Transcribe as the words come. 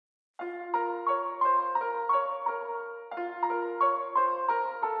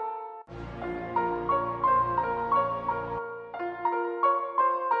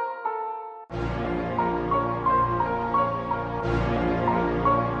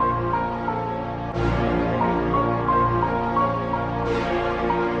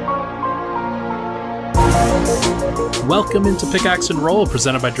Welcome into Pickaxe and Roll,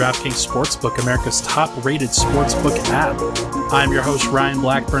 presented by DraftKings Sportsbook, America's top-rated sportsbook app. I'm your host, Ryan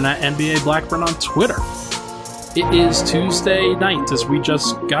Blackburn at NBA Blackburn on Twitter. It is Tuesday night as we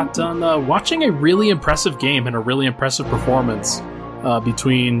just got done watching a really impressive game and a really impressive performance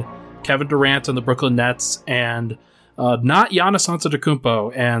between Kevin Durant and the Brooklyn Nets and not Giannis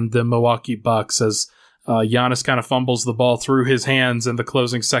Antetokounmpo and the Milwaukee Bucks, as Giannis kind of fumbles the ball through his hands in the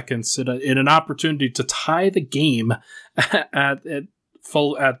closing seconds in an opportunity to tie the game at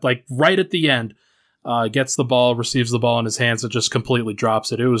right at the end. Gets the ball, receives the ball in his hands, and just completely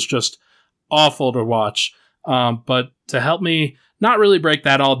drops it. It was just awful to watch. But to help me not really break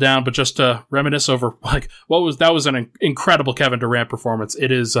that all down, but just to reminisce over that was an incredible Kevin Durant performance.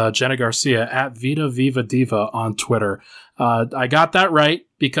 It is Jena Garcia at Vita Viva Diva on Twitter. I got that right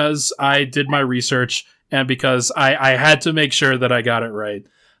because I did my research and because I had to make sure that I got it right.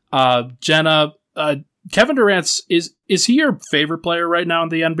 Jenna, Kevin Durant's is he your favorite player right now in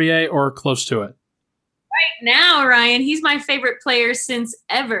the NBA or close to it? Right now, Ryan, he's my favorite player since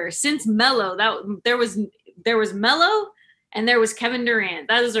Melo. There was Melo and there was Kevin Durant.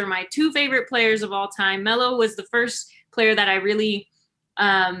 Those are my two favorite players of all time. Melo was the first player that I really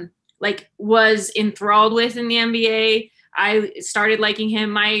was enthralled with in the NBA. I started liking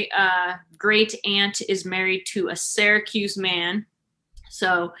him. My great aunt is married to a Syracuse man.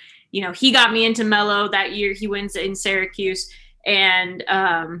 So, he got me into Melo that year. He wins in Syracuse and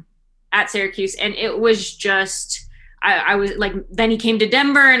at Syracuse. And it was just, I was like, then he came to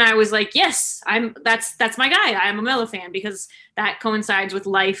Denver and I was like, yes, that's my guy. I'm a Melo fan because that coincides with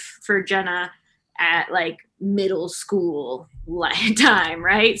life for Jenna at middle school time.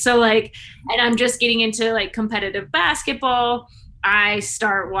 Right. So and I'm just getting into competitive basketball. I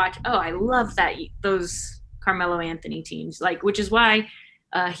start watching. Oh, I love those Carmelo Anthony teams, which is why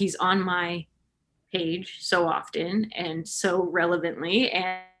he's on my page so often and so relevantly.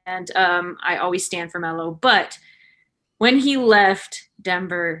 And I always stand for Melo, but when he left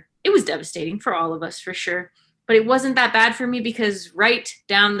Denver, it was devastating for all of us, for sure. But it wasn't that bad for me because right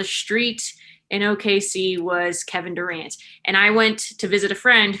down the street in OKC was Kevin Durant. And I went to visit a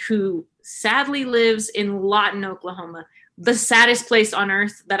friend who sadly lives in Lawton, Oklahoma, the saddest place on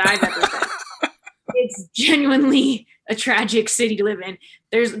earth that I've ever been. It's genuinely a tragic city to live in.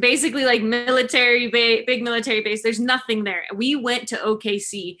 There's basically big military base. There's nothing there. We went to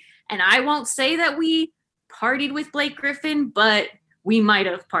OKC, and I won't say that we partied with Blake Griffin, but we might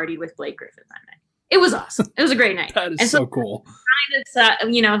have partied with Blake Griffin that night. It was awesome. It was a great night. That is so cool.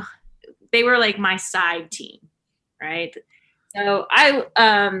 They were my side team, right? So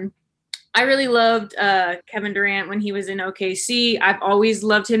I really loved Kevin Durant when he was in OKC. I've always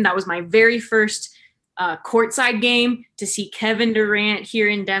loved him. That was my very first courtside game to see Kevin Durant here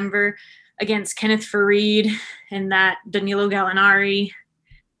in Denver against Kenneth Faried in that Danilo Gallinari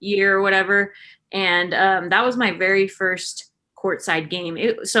year or whatever. And that was my very first courtside game.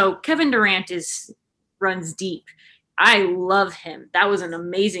 So Kevin Durant runs deep. I love him. That was an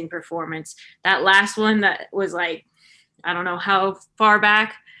amazing performance. That last one that was I don't know how far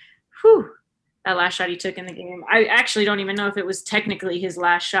back. That last shot he took in the game. I actually don't even know if it was technically his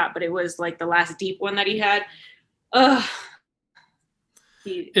last shot, but it was the last deep one that he had.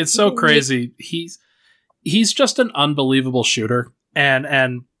 It's so crazy. He's just an unbelievable shooter.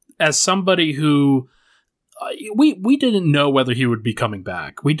 And as somebody who we didn't know whether he would be coming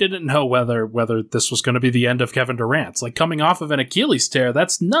back. We didn't know whether this was going to be the end of Kevin Durant. Coming off of an Achilles tear,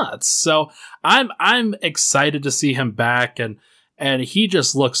 that's nuts. So I'm excited to see him back, and he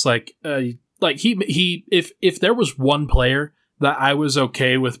just looks like he if there was one player that I was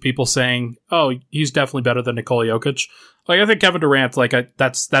okay with people saying, oh, he's definitely better than Nikola Jokic. I think Kevin Durant,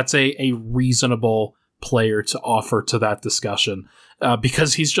 that's a reasonable player to offer to that discussion.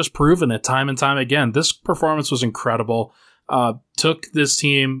 Because he's just proven it time and time again. This performance was incredible. Took this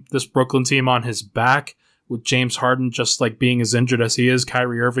Brooklyn team on his back with James Harden just being as injured as he is,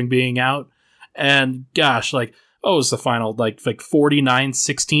 Kyrie Irving being out. And gosh, it was the final 49,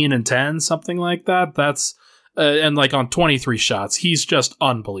 16, and 10, something like that. That's and on 23 shots. He's just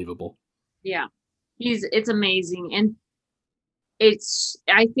unbelievable. Yeah, it's amazing. And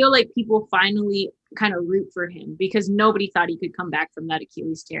I feel like people finally kind of root for him because nobody thought he could come back from that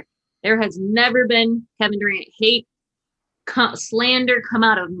Achilles tear. There has never been Kevin Durant hate, slander come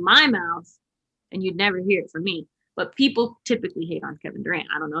out of my mouth, and you'd never hear it from me. But people typically hate on Kevin Durant.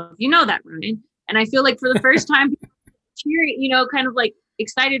 I don't know if you know that, Ryan. And I feel like for the first time, cheering, kind of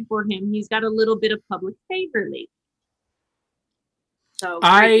excited for him. He's got a little bit of public favor lately. So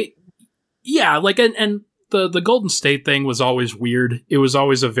and the Golden State thing was always weird. It was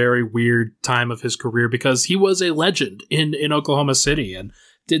always a very weird time of his career because he was a legend in Oklahoma City and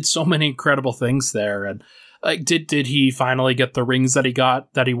did so many incredible things there. And like, did he finally get the rings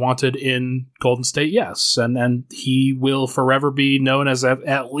that he wanted in Golden State? Yes, and he will forever be known as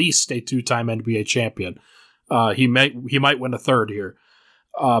at least a 2-time NBA champion. He might win a third here,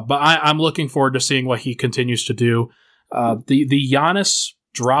 but I'm looking forward to seeing what he continues to do. The Giannis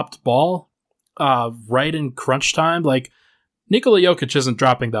dropped ball right in crunch time. Like, Nikola Jokic isn't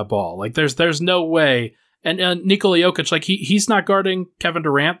dropping that ball. Like, there's no way. And Nikola Jokic, like, he's not guarding Kevin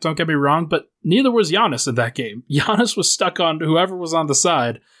Durant, don't get me wrong, but neither was Giannis in that game. Giannis was stuck on whoever was on the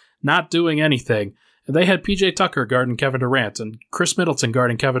side, not doing anything. And they had PJ Tucker guarding Kevin Durant and Chris Middleton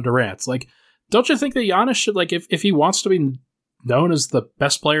guarding Kevin Durant. Like, don't you think that Giannis should, like, if he wants to be known as the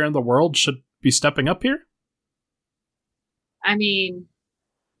best player in the world, should be stepping up here? I mean,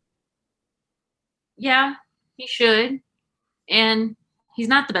 yeah, he should. And he's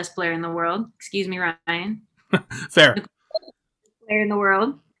not the best player in the world. Excuse me, Ryan. Fair. The best player in the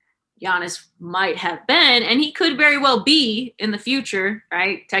world. Giannis might have been, and he could very well be in the future,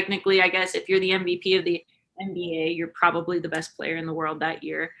 right? Technically, I guess if you're the MVP of the NBA, you're probably the best player in the world that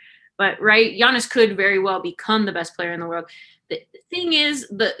year. But, right, Giannis could very well become the best player in the world. The thing is,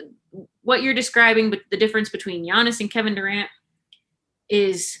 what you're describing, but the difference between Giannis and Kevin Durant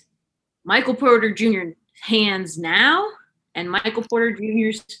is Michael Porter Jr.'s hands now and Michael Porter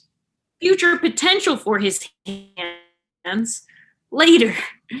Jr.'s future potential for his hands later,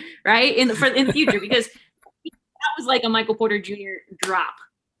 right? In the future, because that was like a Michael Porter Jr. drop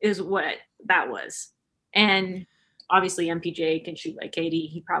is what that was. And obviously MPJ can shoot like KD.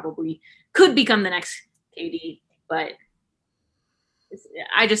 He probably could become the next KD, but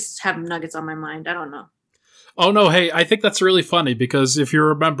I just have Nuggets on my mind. I don't know. Oh no, hey, I think that's really funny because if you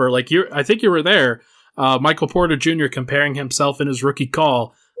remember, like I think you were there, Michael Porter Jr. comparing himself in his rookie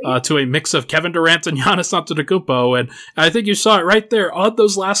call to a mix of Kevin Durant and Giannis Antetokounmpo, and I think you saw it right there on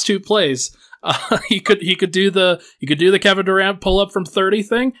those last two plays. He could do the Kevin Durant pull up from 30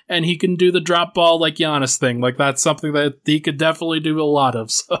 thing, and he can do the drop ball like Giannis thing. Like, that's something that he could definitely do a lot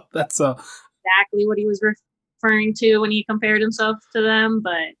of. So that's exactly what he was referring to when he compared himself to them,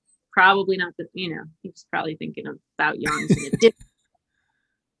 but probably not that, he was probably thinking about Giannis in a different.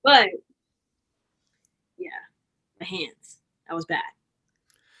 But yeah, the hands, that was bad.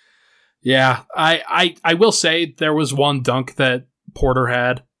 Yeah, I will say there was one dunk that Porter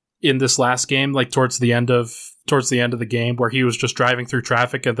had in this last game, like towards the end of the game, where he was just driving through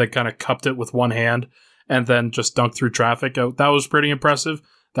traffic and then kind of cupped it with one hand and then just dunked through traffic. That was pretty impressive.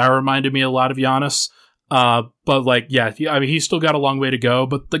 That reminded me a lot of Giannis. But like, yeah, I mean, he's still got a long way to go,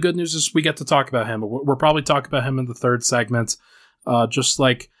 but the good news is we get to talk about him. We'll probably talk about him in the third segment, just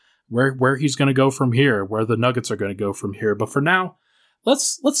like where he's going to go from here, where the Nuggets are going to go from here. But for now,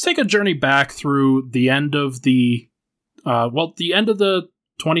 let's take a journey back through the end of the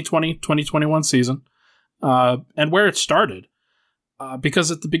 2020-2021 season, and where it started.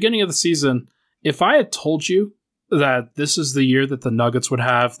 Because at the beginning of the season, if I had told you that this is the year that the Nuggets would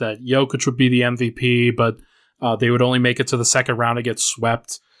have, that Jokic would be the MVP, but they would only make it to the second round and get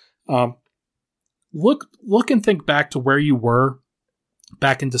swept. Look and think back to where you were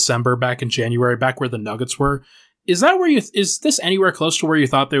back in December, back in January, back where the Nuggets were. Is this anywhere close to where you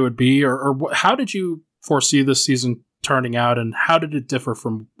thought they would be, or how did you foresee this season turning out, and how did it differ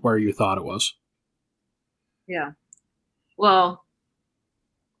from where you thought it was? Yeah. Well,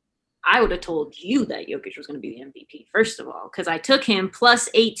 I would have told you that Jokic was going to be the MVP, first of all, because I took him plus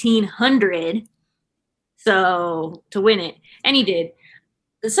 1,800 to win it, and he did.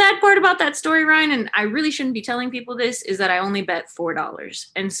 The sad part about that story, Ryan, and I really shouldn't be telling people this, is that I only bet $4.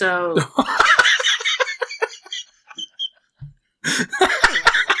 And so I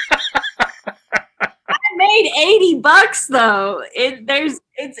made $80 though.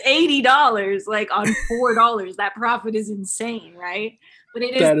 It's $80 like on $4. That profit is insane, right? But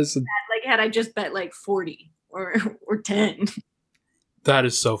it is sad, like had I just bet like 40 or 10. That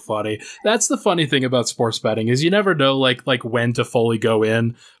is so funny. That's the funny thing about sports betting is you never know like when to fully go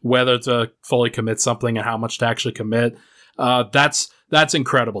in, whether to fully commit something and how much to actually commit. That's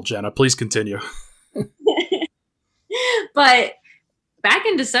incredible, Jenna. Please continue. But back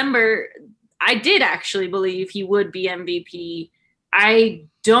in December, I did actually believe he would be MVP. I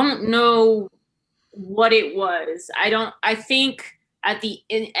don't know what it was. I think at the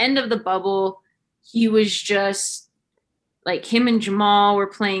end of the bubble, he was just like, him and Jamal were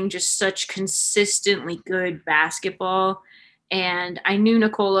playing just such consistently good basketball. And I knew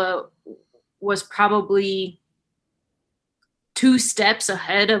Nikola was probably 2 steps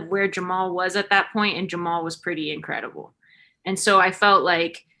ahead of where Jamal was at that point, and Jamal was pretty incredible. And so I felt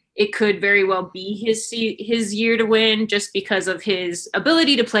like it could very well be his year to win, just because of his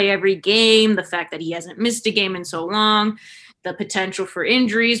ability to play every game, the fact that he hasn't missed a game in so long, the potential for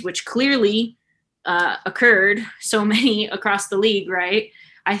injuries, which clearly occurred, so many across the league, right?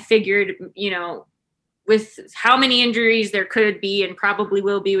 I figured, with how many injuries there could be and probably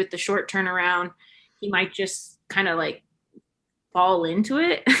will be with the short turnaround, he might just kind of like fall into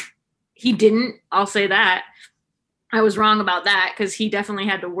it. He didn't, I'll say that. I was wrong about that, because he definitely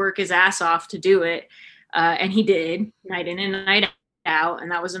had to work his ass off to do it. And he did, night in and night out,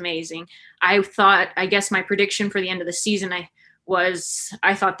 and that was amazing. I guess my prediction for the end of the season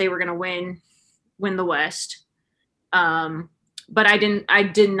I thought they were going to win the West. But I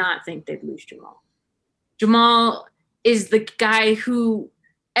did not think they'd lose Jamal. Jamal is the guy who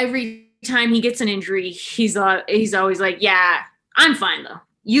every time he gets an injury, he's always like, yeah, I'm fine though.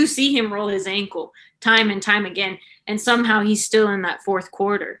 You see him roll his ankle time and time again, and somehow he's still in that fourth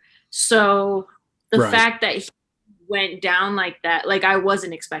quarter. So the fact that he went down like that, like I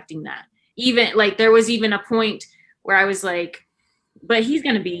wasn't expecting that. Even like there was even a point where I was like, but he's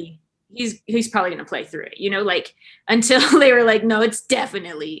probably going to play through it, like until they were like, no, it's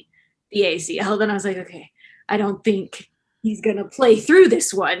definitely the ACL. Then I was like, okay, I don't think he's going to play through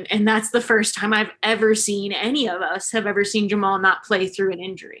this one. And that's the first time I've ever seen any of us have ever seen Jamal not play through an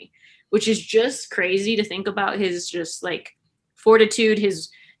injury, which is just crazy to think about, his just like fortitude, his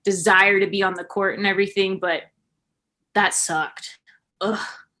desire to be on the court and everything. But that sucked. Ugh.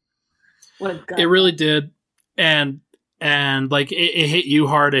 What a gut. It really did. And like it hit you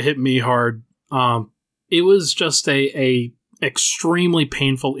hard. It hit me hard. It was just a extremely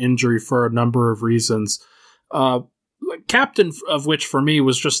painful injury for a number of reasons. Captain of which for me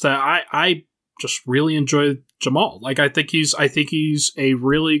was just that I just really enjoy Jamal. Like I think he's a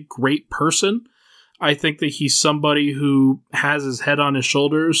really great person. I think that he's somebody who has his head on his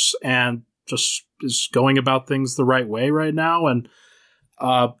shoulders and just is going about things the right way right now. And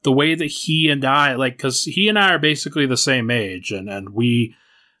the way that he and I, like, because he and I are basically the same age, and we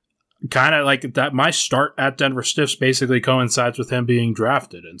kind of like that. My start at Denver Stiffs basically coincides with him being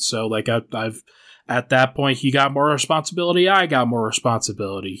drafted, and so like I've at that point he got more responsibility. I got more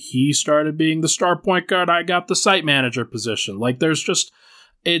responsibility. He started being the star point guard. I got the site manager position. Like there's just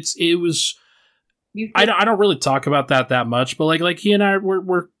it was. I don't really talk about that much, but like he and I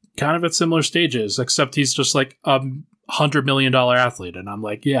we're kind of at similar stages, except he's just like $100 million athlete, and I'm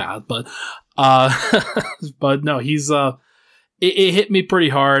like, yeah, but but no, he's it hit me pretty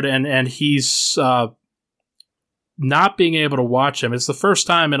hard, and he's not being able to watch him. It's the first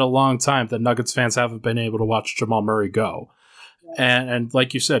time in a long time that Nuggets fans haven't been able to watch Jamal Murray go. Yeah. And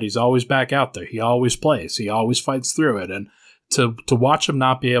like you said, he's always back out there. He always plays. He always fights through it. And to watch him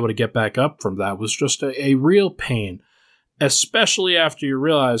not be able to get back up from that was just a real pain, especially after you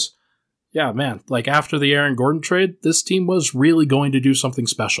realize, yeah, man, like after the Aaron Gordon trade, this team was really going to do something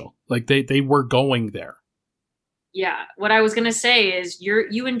special. Like they were going there. Yeah. What I was going to say is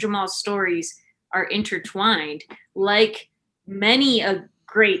you and Jamal's stories are intertwined, like many a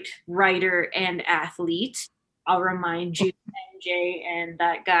great writer and athlete. I'll remind you, MJ and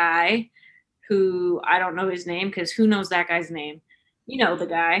that guy who I don't know his name, because who knows that guy's name? You know the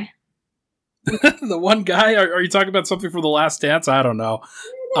guy. The one guy? Are you talking about something for The Last Dance? I don't know.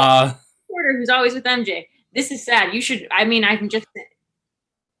 Porter, who's always with MJ. This is sad. You should. I mean, that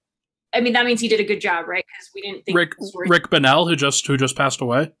means he did a good job, right? Because we didn't think Rick Bonnell, who just passed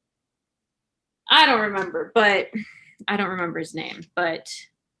away. I don't remember his name, but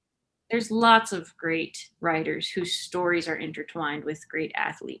there's lots of great writers whose stories are intertwined with great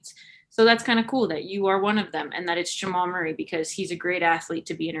athletes. So that's kind of cool that you are one of them, and that it's Jamal Murray, because he's a great athlete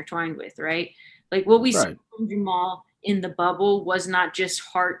to be intertwined with, right? Like what we saw from Jamal in the bubble was not just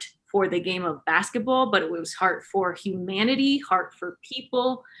heart for the game of basketball, but it was heart for humanity, heart for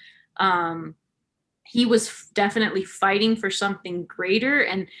people. He was definitely fighting for something greater,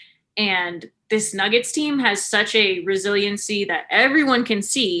 and this Nuggets team has such a resiliency that everyone can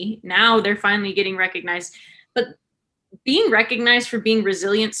see. Now they're finally getting recognized, but being recognized for being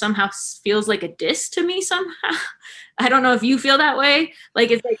resilient somehow feels like a diss to me somehow. I don't know if you feel that way.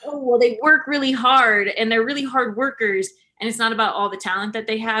 Like it's like, oh, well, they work really hard and they're really hard workers, and it's not about all the talent that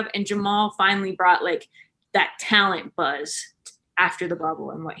they have. And Jamal finally brought like that talent buzz after the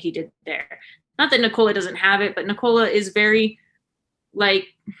bubble and what he did there. Not that Nikola doesn't have it, but Nikola is very like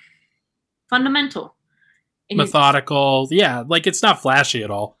fundamental. Methodical. Yeah, like it's not flashy at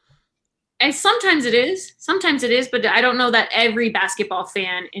all. And sometimes it is, but I don't know that every basketball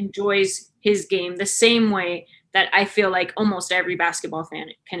fan enjoys his game the same way that I feel like almost every basketball fan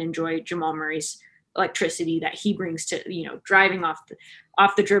can enjoy Jamal Murray's electricity that he brings to, driving off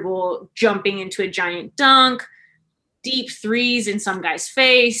the dribble, jumping into a giant dunk, deep threes in some guy's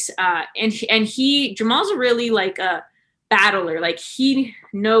face. And Jamal's a really like a battler. Like he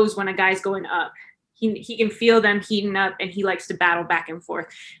knows when a guy's going up. He can feel them heating up, and he likes to battle back and forth.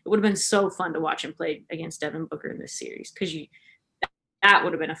 It would have been so fun to watch him play against Devin Booker in this series, because that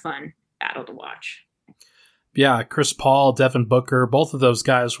would have been a fun battle to watch. Yeah, Chris Paul, Devin Booker, both of those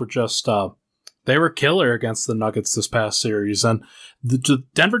guys were just they were killer against the Nuggets this past series, and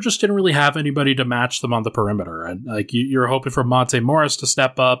Denver just didn't really have anybody to match them on the perimeter. And like you're hoping for Monte Morris to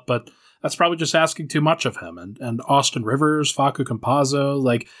step up, but that's probably just asking too much of him. And Austin Rivers, Facu Campazzo,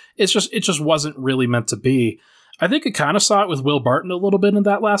 like it just wasn't really meant to be. I think it kind of saw it with Will Barton a little bit in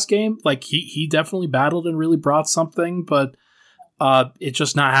that last game. Like he definitely battled and really brought something, but it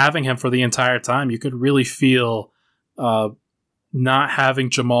just not having him for the entire time, you could really feel not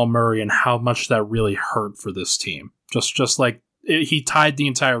having Jamal Murray and how much that really hurt for this team. Just like he tied the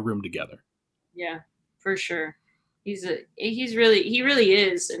entire room together. Yeah, for sure. He really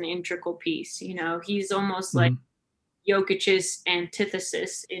is an integral piece. He's almost like Jokic's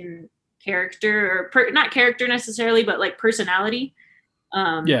antithesis in character, or not character necessarily, but like personality.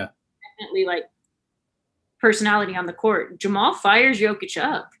 Definitely like personality on the court. Jamal fires Jokic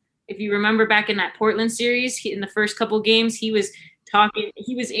up. If you remember back in that Portland series, in the first couple games, he was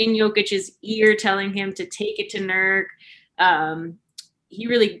in Jokic's ear telling him to take it to Nurk. He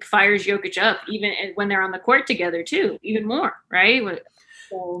really fires Jokic up, even when they're on the court together too, even more, right?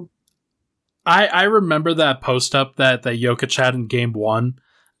 So, I remember that post up that Jokic had in game 1,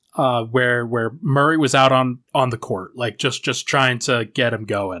 where Murray was out on the court, like just trying to get him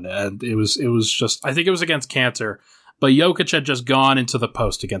going. And it was just, I think it was against Cantor, but Jokic had just gone into the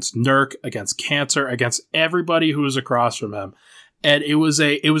post against Nurk, against Cantor, against everybody who was across from him. And it was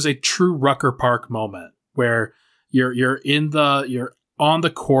a true Rucker Park moment where you're on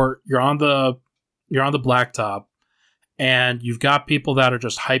the court, you're on the blacktop, and you've got people that are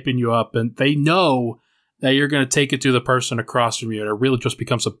just hyping you up, and they know that you're going to take it to the person across from you, and it really just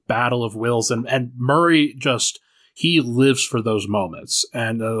becomes a battle of wills. And Murray he lives for those moments,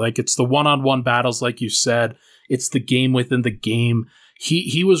 and like it's the one-on-one battles, like you said, it's the game within the game.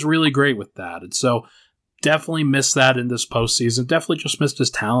 He was really great with that, and so definitely missed that in this postseason. Definitely just missed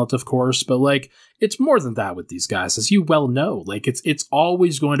his talent, of course, but like it's more than that with these guys, as you well know. Like it's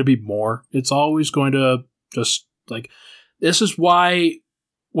always going to be more. It's always going to just like, this is why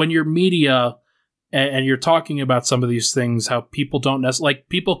when you're media and you're talking about some of these things, how people don't necessarily, like,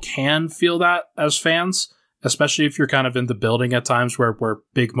 people can feel that as fans, especially if you're kind of in the building at times where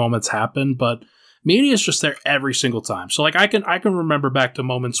big moments happen, but media is just there every single time. So like I can remember back to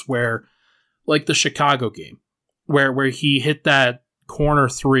moments where, like the Chicago game, where he hit that corner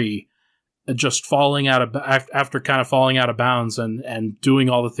 3, just falling out of after kind of falling out of bounds and doing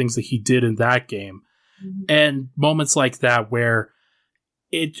all the things that he did in that game, and moments like that where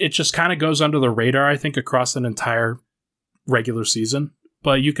it just kind of goes under the radar, I think, across an entire regular season.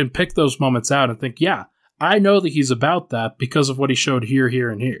 But you can pick those moments out and think, yeah, I know that he's about that because of what he showed here,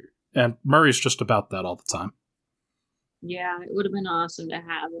 and here. And Murray's just about that all the time. Yeah, it would have been awesome to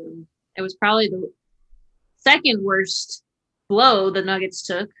have him. It was probably the second worst blow the Nuggets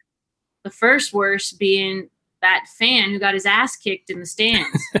took. The first worst being that fan who got his ass kicked in the stands.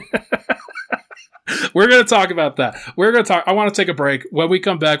 We're going to talk about that. I want to take a break. When we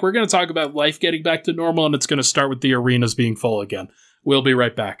come back, we're going to talk about life getting back to normal, and it's going to start with the arenas being full again. We'll be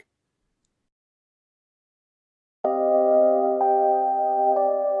right back.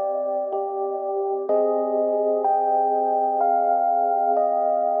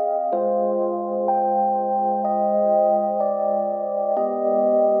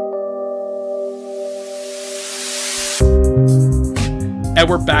 And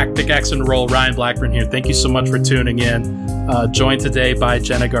we're back. Pickaxe and Roll. Ryan Blackburn here. Thank you so much for tuning in. Joined today by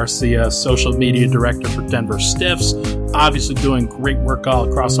Jena Garcia, social media director for Denver Stiffs. Obviously doing great work all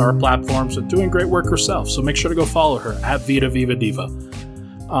across our platforms and doing great work herself. So make sure to go follow her at Vita Viva Diva.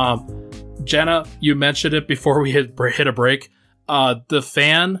 Jena, you mentioned it before we hit a break. The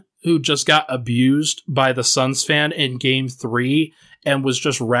fan who just got abused by the Suns fan in Game 3 and was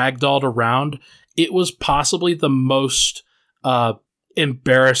just ragdolled around. It was possibly the most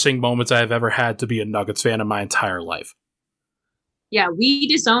embarrassing moments I've ever had to be a Nuggets fan in my entire life. Yeah, we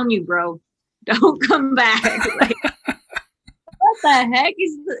disown you, bro. Don't come back. Like, what the heck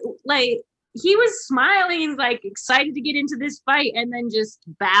is like? He was smiling, like excited to get into this fight, and then just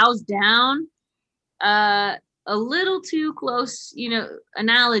bows down. A little too close,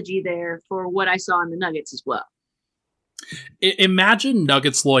 analogy there for what I saw in the Nuggets as well. Imagine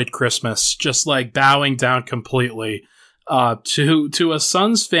Nuggets Lloyd Christmas just like bowing down completely to a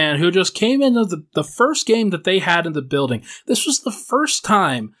Suns fan who just came into the first game that they had in the building. This was the first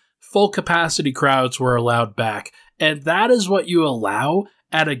time full capacity crowds were allowed back. And that is what you allow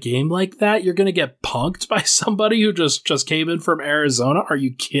at a game like that? You're going to get punked by somebody who just came in from Arizona? Are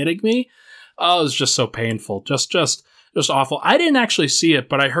you kidding me? Oh, it was just so painful. Just awful. I didn't actually see it,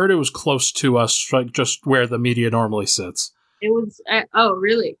 but I heard it was close to us, like just where the media normally sits. It was, oh,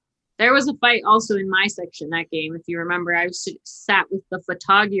 really? There was a fight also in my section that game. If you remember, I sat with the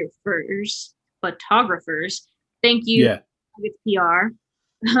photographers. Thank you, Yeah. PR.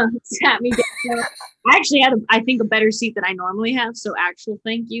 Sat me down. I actually had, I think, a better seat than I normally have. So actual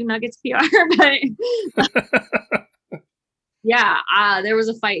thank you, Nuggets PR. But yeah, there was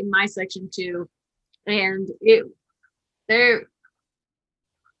a fight in my section too, and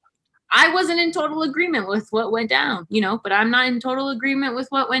I wasn't in total agreement with what went down, but I'm not in total agreement with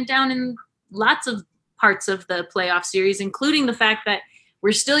what went down in lots of parts of the playoff series, including the fact that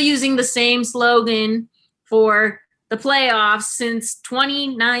we're still using the same slogan for the playoffs since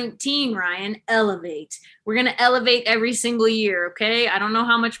 2019, Ryan. Elevate. We're going to elevate every single year, okay? I don't know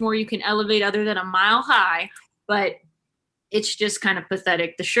how much more you can elevate other than a mile high, but it's just kind of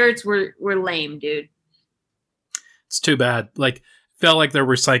pathetic. The shirts were lame, dude. It's too bad. Like, felt like they're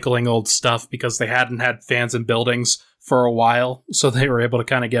recycling old stuff because they hadn't had fans in buildings for a while, so they were able to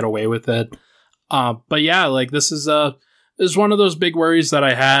kind of get away with it. But yeah, like this is one of those big worries that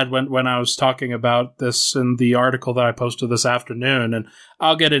I had when I was talking about this in the article that I posted this afternoon, and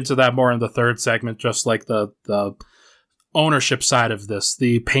I'll get into that more in the third segment, just like the ownership side of this,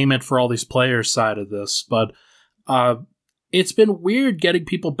 the payment for all these players side of this. But it's been weird getting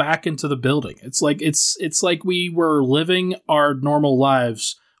people back into the building. It's like we were living our normal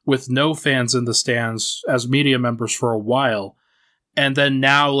lives with no fans in the stands as media members for a while. And then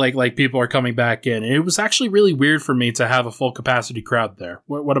now, like people are coming back in. And it was actually really weird for me to have a full capacity crowd there.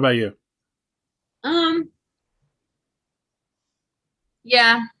 What about you?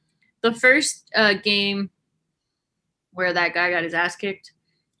 Yeah, the first game where that guy got his ass kicked,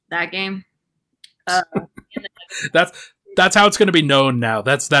 that game. That's how it's going to be known now.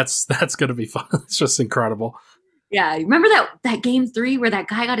 That's going to be fun. It's just incredible. Yeah, remember that game 3 where that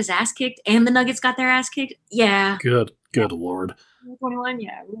guy got his ass kicked and the Nuggets got their ass kicked? Yeah. Good Lord. 21,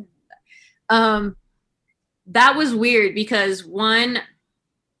 yeah. That was weird because when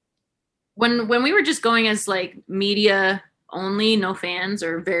we were just going as like media only, no fans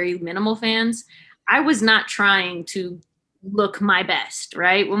or very minimal fans, I was not trying to look my best,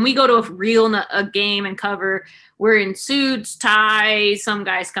 right? When we go to a game and cover, we're in suits, ties, some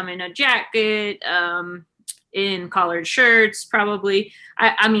guys come in a jacket, in collared shirts, probably.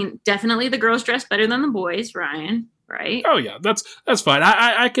 I mean, definitely the girls dress better than the boys, Ryan, right? Oh yeah, that's fine.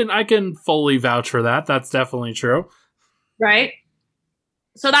 I can fully vouch for that. That's definitely true. Right?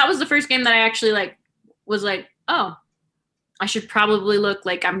 So that was the first game that I actually was like, oh, I should probably look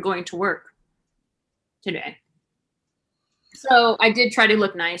like I'm going to work today. So I did try to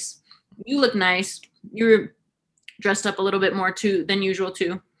look nice. You look nice. You were dressed up a little bit more than usual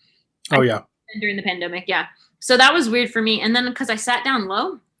too. Oh yeah. During the pandemic, yeah. So that was weird for me. And then because I sat down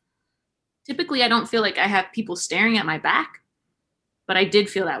low, typically I don't feel like I have people staring at my back, but I did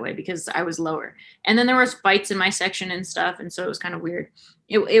feel that way because I was lower. And then there was fights in my section and stuff, and so it was kind of weird.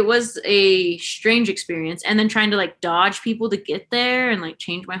 It was a strange experience. And then trying to dodge people to get there and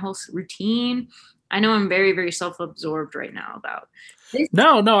change my whole routine. I know I'm very, very self-absorbed right now about this.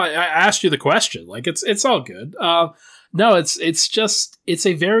 No, I asked you the question. It's all good. No, it's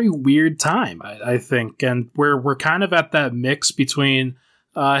a very weird time, I think, and we're kind of at that mix between,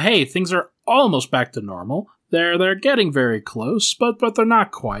 hey, things are almost back to normal. They're getting very close, but they're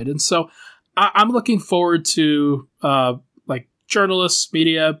not quite, and so I'm looking forward to journalists,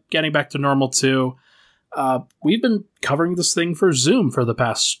 media getting back to normal too. We've been covering this thing for Zoom for the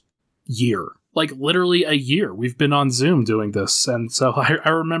past year. Literally a year we've been on Zoom doing this. And so I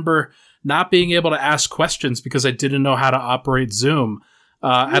remember not being able to ask questions because I didn't know how to operate Zoom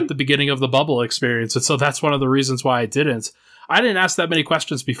at the beginning of the bubble experience. And so that's one of the reasons why I didn't ask that many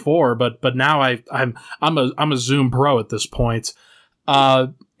questions before, but now I'm a Zoom pro at this point.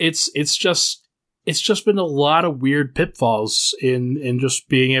 It's just been a lot of weird pitfalls in just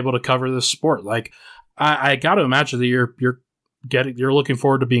being able to cover this sport. I got to imagine that you're looking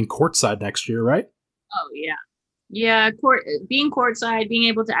forward to being courtside next year, right? Oh yeah. Yeah. Being courtside, being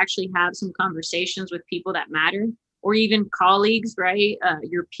able to actually have some conversations with people that matter, or even colleagues, right?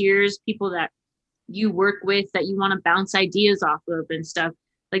 Your peers, people that you work with that you want to bounce ideas off of and stuff.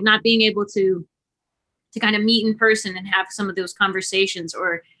 Not being able to to kind of meet in person and have some of those conversations,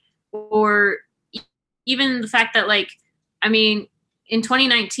 or even the fact that, like, I mean, in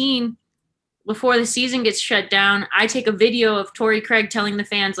 2019, before the season gets shut down, I take a video of Torrey Craig telling the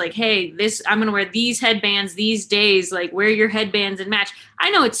fans, like, hey, I'm going to wear these headbands these days, like, wear your headbands and match.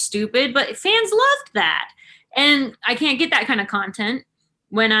 I know it's stupid, but fans loved that. And I can't get that kind of content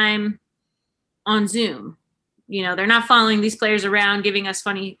when I'm on Zoom. You know, they're not following these players around, giving us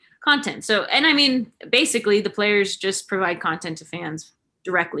funny content. So, and I mean, basically the players just provide content to fans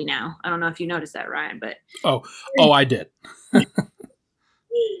directly now. I don't know if you noticed that, Ryan, but. Oh, I did.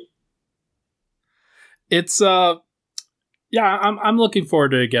 It's, I'm looking forward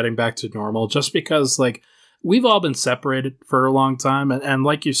to getting back to normal, just because, like, we've all been separated for a long time. And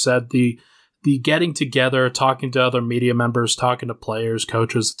like you said, the getting together, talking to other media members, talking to players,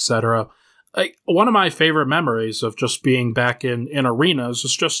 coaches, etc. Like, one of my favorite memories of just being back in arenas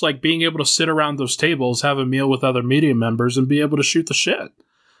is just like being able to sit around those tables, have a meal with other media members, and be able to shoot the shit.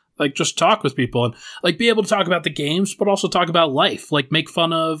 Like, just talk with people and, like, be able to talk about the games, but also talk about life. Like, make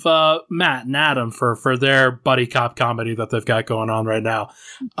fun of Matt and Adam for their buddy cop comedy that they've got going on right now,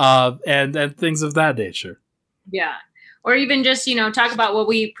 and things of that nature. Yeah. Or even just, you know, talk about what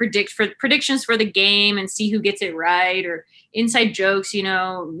we predictions for the game and see who gets it right, or inside jokes. You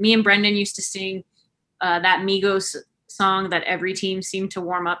know, me and Brendan used to sing that Migos song that every team seemed to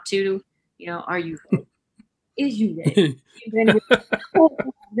warm up to. You know, are you ready? Is you ready?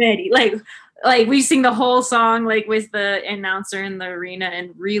 Ready? Like we sing the whole song, like, with the announcer in the arena,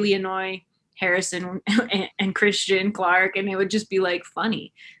 and really annoy Harrison and Christian Clark, and it would just be, like,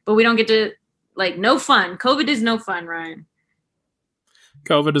 funny. But we don't get to, like, no fun. COVID is no fun, Ryan.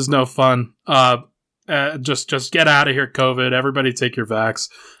 COVID is no fun. Just get out of here, COVID. Everybody take your vax.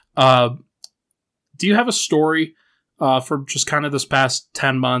 Do you have a story from just kind of this past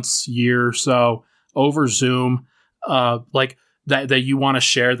 10 months, year or so, over Zoom, like, that you want to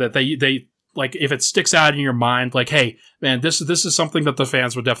share, that they like, if it sticks out in your mind, like, hey, man, this is something that the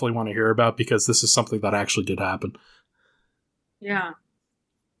fans would definitely want to hear about, because this is something that actually did happen? Yeah.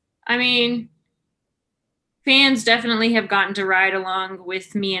 I mean, fans definitely have gotten to ride along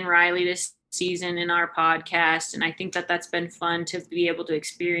with me and Riley this season in our podcast. And I think that that's been fun to be able to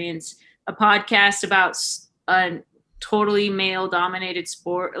experience a podcast about a totally male dominated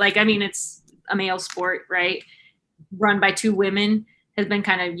sport. Like, I mean, it's a male sport, right? Run by two women, has been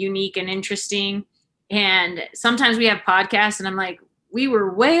kind of unique and interesting. And sometimes we have podcasts and I'm like, we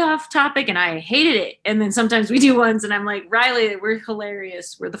were way off topic and I hated it. And then sometimes we do ones and I'm like, Riley, we're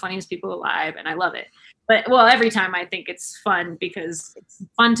hilarious. We're the funniest people alive. And I love it. But, well, every time I think it's fun, because it's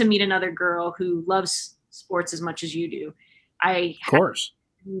fun to meet another girl who loves sports as much as you do. Of course.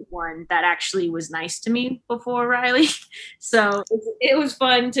 One that actually was nice to me before Riley. So it was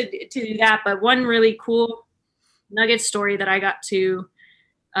fun to do that. But one really cool Nugget story that I got to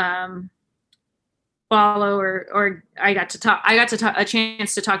follow, or I got a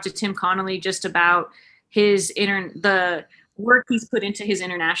chance to talk to Tim Connolly just about the work he's put into his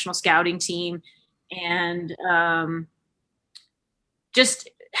international scouting team, and just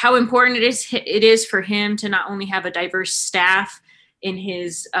how important it is for him to not only have a diverse staff in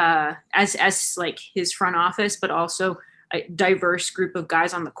his as like his front office, but also a diverse group of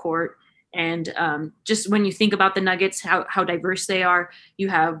guys on the court. And just when you think about the Nuggets, how diverse they are, you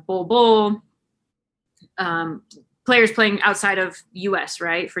have Bol players playing outside of U.S.,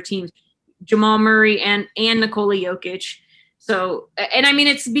 right, for teams, Jamal Murray and Nikola Jokic. So, and I mean,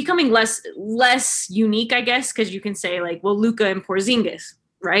 it's becoming less unique, I guess, because you can say, like, well, Luka and Porzingis,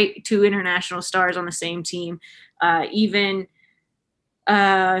 right, two international stars on the same team, even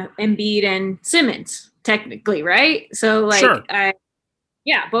Embiid and Simmons, technically, right? So, like, sure.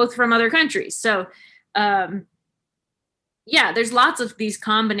 Yeah, both from other countries. So, yeah, there's lots of these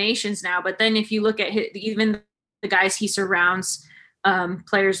combinations now. But then if you look at even the guys he surrounds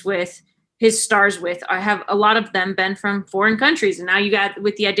players with, his stars with, I have a lot of them been from foreign countries. And now you got,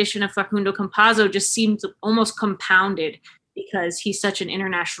 with the addition of Facundo Campazzo, just seems almost compounded because he's such an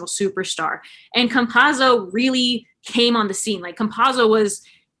international superstar. And Campazzo really came on the scene. Like, Campazzo was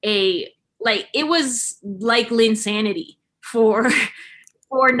it was like Linsanity for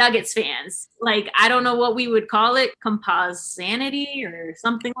Nuggets fans. Like, I don't know what we would call it, Campazanity or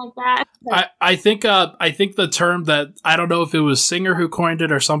something like that. I think the term, that, I don't know if it was Singer who coined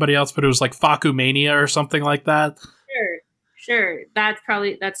it or somebody else, but it was like Fakumania or something like that. Sure.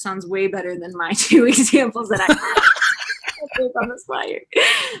 That sounds way better than my two examples that I had on this flyer.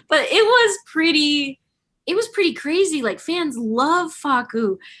 But it was pretty crazy. Like, fans love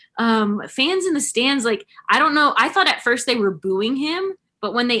Facu. Fans in the stands, like, I don't know. I thought at first they were booing him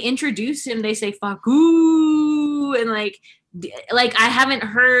but when they introduce him, they say Faku, and like I haven't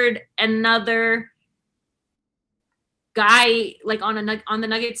heard another guy like on the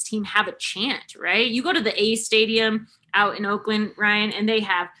Nuggets team have a chant, right? You go to the A's Stadium out in Oakland, Ryan, and they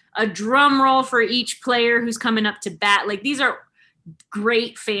have a drum roll for each player who's coming up to bat. Like, these are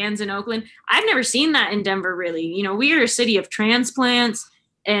great fans in Oakland. I've never seen that in Denver, really. You know, we are a city of transplants,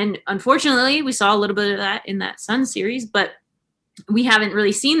 and unfortunately we saw a little bit of that in that Sun series, but we haven't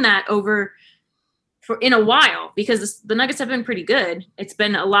really seen that in a while, because the Nuggets have been pretty good. It's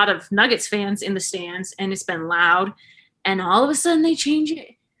been a lot of Nuggets fans in the stands, and it's been loud, and all of a sudden they change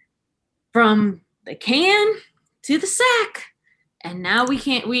it from the can to the sack, and now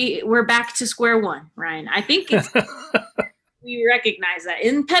we're back to square one, Ryan. I think we recognize that.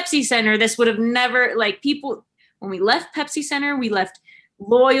 In Pepsi Center, this would have never, like, people, when we left Pepsi Center, we left a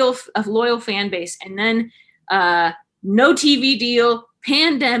loyal fan base, and then no TV deal,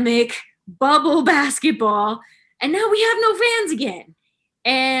 pandemic, bubble basketball, and now we have no fans again.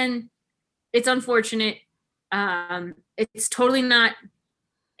 And it's unfortunate. It's totally not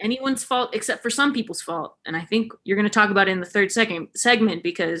anyone's fault except for some people's fault. And I think you're going to talk about it in the third segment,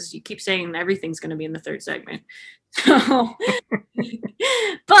 because you keep saying everything's going to be in the third segment. So,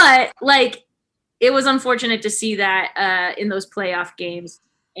 but like, it was unfortunate to see that in those playoff games.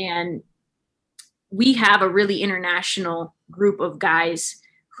 And we have a really international group of guys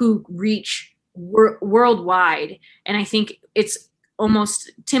who reach worldwide. And I think it's almost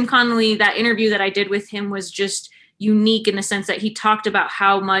Tim Connolly, that interview that I did with him was just unique in the sense that he talked about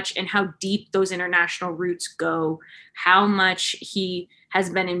how much and how deep those international roots go, how much he has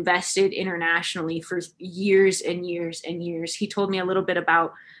been invested internationally for years and years and years. He told me a little bit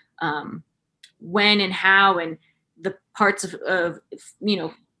about when and how, and the parts of you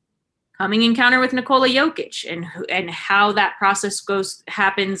know, coming encounter with Nikola Jokic, and how that process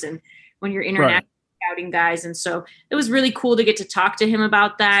happens, and when you're international scouting guys. And so it was really cool to get to talk to him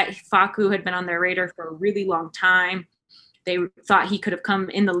about that. Faku had been on their radar for a really long time. They thought he could have come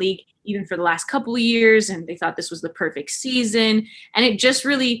in the league even for the last couple of years, and they thought this was the perfect season. And it just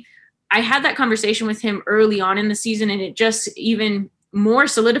really, I had that conversation with him early on in the season, and it just even more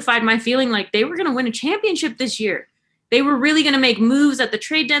solidified my feeling like they were going to win a championship this year. They were really going to make moves at the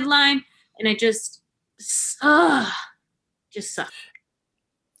trade deadline, and it just sucked.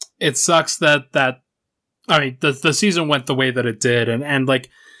 It sucks that I mean, the season went the way that it did, and like,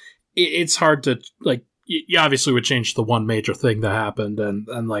 it's hard to, like, you obviously would change the one major thing that happened,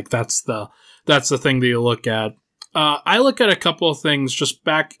 and like, that's the thing that you look at. I look at a couple of things just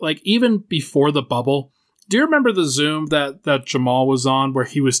back, like, even before the bubble. Do you remember the Zoom that Jamal was on, where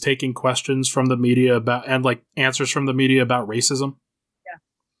he was taking questions from the media about, and like answers from the media about racism?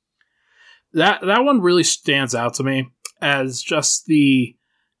 Yeah. That one really stands out to me as just the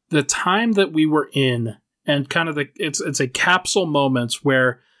time that we were in, and kind of it's a capsule moments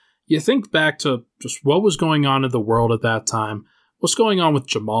where you think back to just what was going on in the world at that time, what's going on with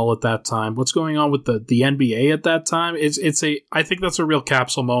Jamal at that time, what's going on with the NBA at that time. I think that's a real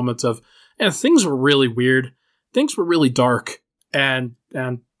capsule moment of, and things were really weird, things were really dark, and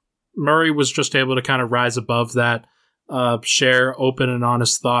Murray was just able to kind of rise above that, share open and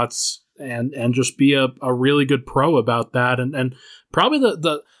honest thoughts, and just be a really good pro about that, and probably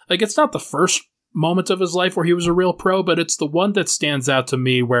the like, it's not the first moment of his life where he was a real pro, but it's the one that stands out to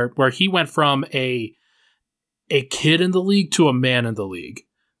me where he went from a kid in the league to a man in the league,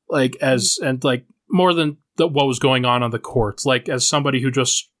 like, and like, more than what was going on the courts, like, as somebody who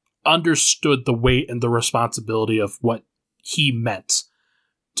just understood the weight and the responsibility of what he meant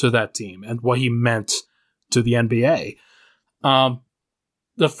to that team and what he meant to the NBA.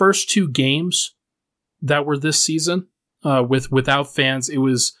 The first two games that were this season, without fans, it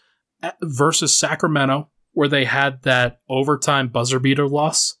was versus Sacramento, where they had that overtime buzzer beater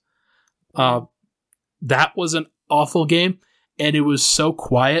loss. That was an awful game, and it was so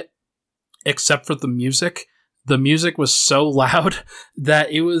quiet, except for the music. The music was so loud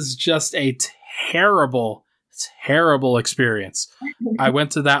that it was just a terrible, terrible experience. I went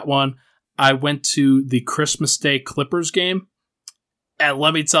to that one. I went to the Christmas Day Clippers game, and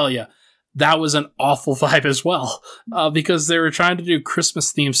let me tell you, that was an awful vibe as well, because they were trying to do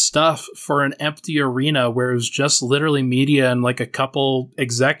Christmas-themed stuff for an empty arena where it was just literally media and like a couple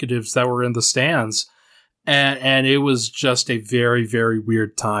executives that were in the stands. And it was just a very, very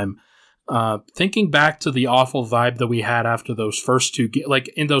weird time. Thinking back to the awful vibe that we had after those first two,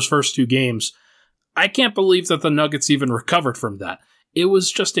 in those first two games, I can't believe that the Nuggets even recovered from that. It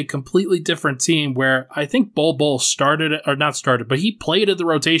was just a completely different team where I think Bol Bol but he played in the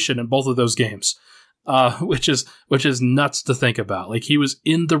rotation in both of those games. which is nuts to think about. Like, he was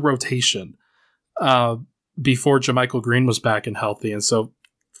in the rotation before JaMychal Green was back and healthy, and so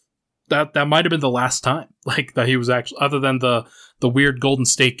that might have been the last time like that he was actually, other than the weird Golden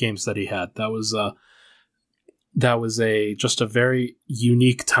State games that he had. That was just a very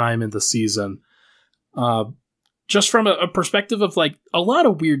unique time in the season. Just from a perspective of like, a lot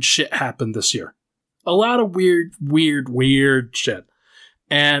of weird shit happened this year. A lot of weird shit.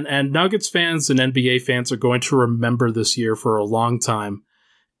 And Nuggets fans and NBA fans are going to remember this year for a long time.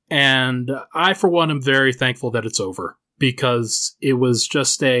 And I, for one, am very thankful that it's over, because it was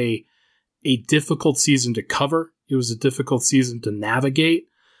just a difficult season to cover. It was a difficult season to navigate.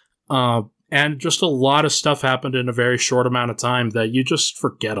 And just a lot of stuff happened in a very short amount of time that you just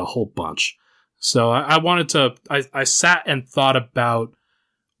forget a whole bunch. So I sat and thought about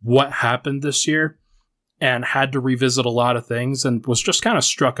what happened this year and had to revisit a lot of things, and was just kind of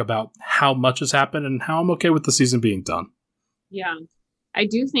struck about how much has happened and how I'm okay with the season being done. Yeah. I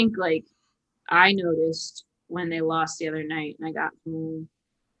do think, like, I noticed when they lost the other night and I got home,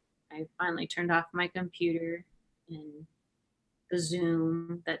 I finally turned off my computer and the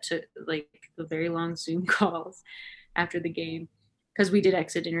Zoom that took, like, the very long Zoom calls after the game, because we did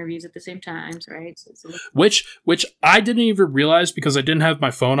exit interviews at the same times, right? So which I didn't even realize, because I didn't have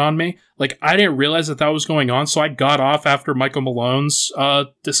my phone on me. Like, I didn't realize that was going on, so I got off after Michael Malone's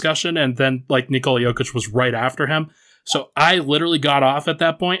discussion, and then, like, Nikola Jokic was right after him. So I literally got off at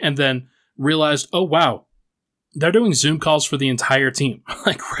that point and then realized, oh, wow, they're doing Zoom calls for the entire team,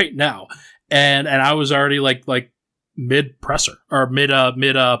 like, right now. And I was already like mid presser or mid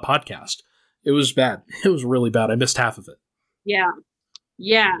podcast. It was bad. It was really bad. I missed half of it. Yeah.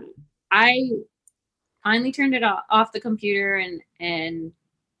 I finally turned it off the computer and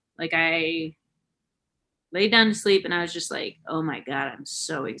like, I laid down to sleep, and I was just like, oh my God, I'm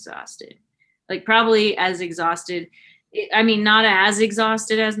so exhausted. Like, probably as exhausted. I mean, not as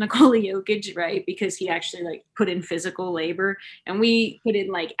exhausted as Nikola Jokic, right? Because he actually, like, put in physical labor, and we put in,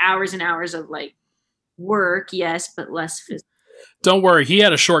 like, hours and hours of, like, work, yes, but less physical. Don't worry, he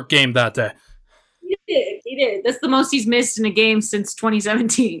had a short game that day. He did. That's the most he's missed in a game since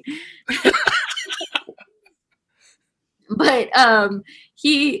 2017. But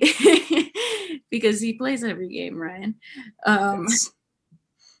he because he plays every game, Ryan. Yes.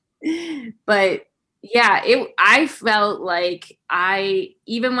 But yeah, I felt like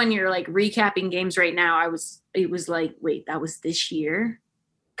even when you're, like, recapping games right now, it was like, wait, that was this year?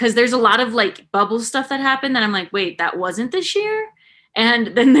 Because there's a lot of, like, bubble stuff that happened that I'm like, wait, that wasn't this year?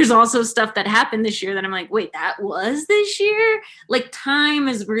 And then there's also stuff that happened this year that I'm like, wait, that was this year? Like, time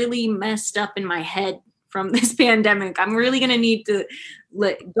is really messed up in my head from this pandemic. I'm really going to need to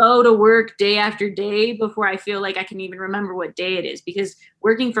go to work day after day before I feel like I can even remember what day it is, because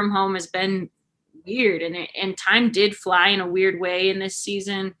working from home has been weird, and time did fly in a weird way in this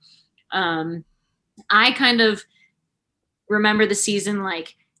season. I kind of remember the season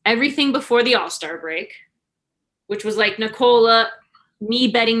like everything before the All-Star break, which was like me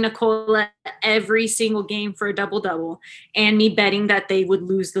betting Nikola every single game for a double-double, and me betting that they would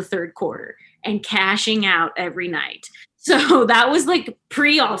lose the third quarter and cashing out every night. So that was like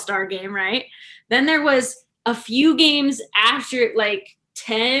pre-All-Star game, right? Then there was a few games after, like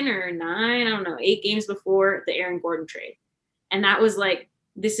 10 or 9, I don't know, 8 games before the Aaron Gordon trade. And that was like,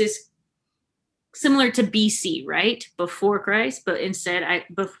 this is similar to BC, right? Before Christ, but instead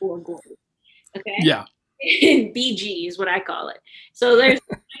before Gordon. Okay? Yeah. BG is what I call it. So there's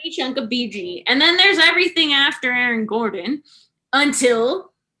a tiny chunk of BG. And then there's everything after Aaron Gordon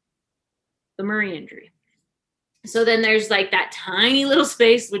until the Murray injury. So then there's like that tiny little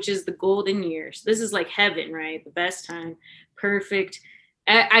space, which is the golden years. This is like heaven, right? The best time. Perfect.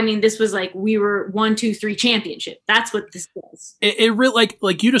 I mean, this was like we were 1, 2, 3 championship. That's what this was. It really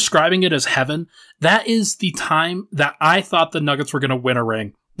like you describing it as heaven. That is the time that I thought the Nuggets were going to win a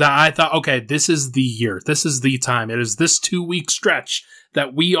ring. That I thought, okay, this is the year. This is the time. It is this 2-week stretch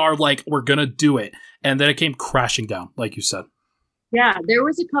that we are like, we're going to do it. And then it came crashing down, like you said. Yeah, there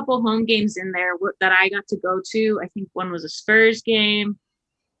was a couple home games in there that I got to go to. I think one was a Spurs game.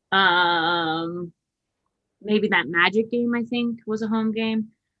 Maybe that Magic game, I think, was a home game.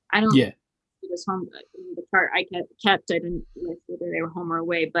 I don't. Yeah. It was home. The part I kept. I didn't list whether they were home or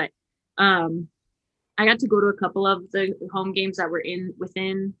away, but I got to go to a couple of the home games that were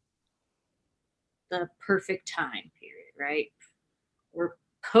within the perfect time period. Right, we're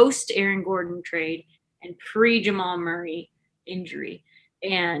post Aaron Gordon trade and pre Jamal Murray injury,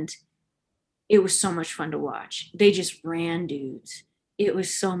 and it was so much fun to watch. They just ran dudes. It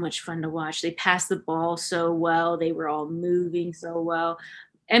was so much fun to watch. They passed the ball so well. They were all moving so well.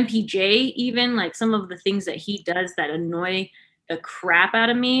 MPJ, even like some of the things that he does that annoy the crap out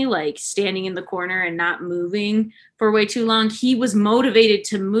of me, like standing in the corner and not moving for way too long. He was motivated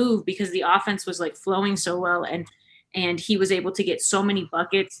to move because the offense was like flowing so well, and he was able to get so many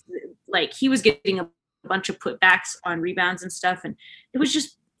buckets. Like he was getting a bunch of putbacks on rebounds and stuff, and it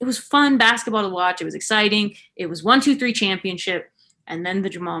was fun basketball to watch. It was exciting. It was 1-2-3 championship, and then the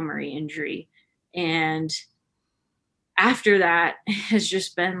Jamal Murray injury, and after that has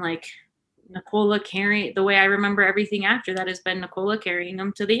just been like Nikola carrying. The way I remember everything after that has been Nikola carrying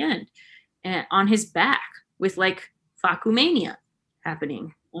him to the end, and on his back with like Fakumania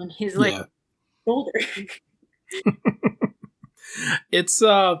happening on his like shoulder. It's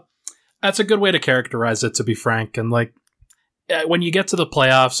that's a good way to characterize it, to be frank. And like when you get to the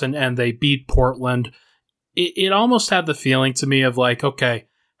playoffs and they beat Portland, it almost had the feeling to me of like, okay,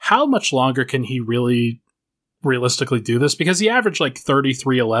 how much longer can he really realistically do this? Because he averaged like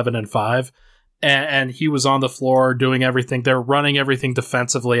 33, 11, and 5, and he was on the floor doing everything. They're running everything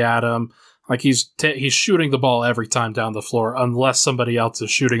defensively at him. Like he's shooting the ball every time down the floor, unless somebody else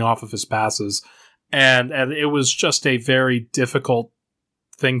is shooting off of his passes. And it was just a very difficult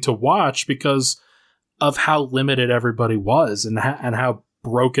thing to watch because of how limited everybody was and how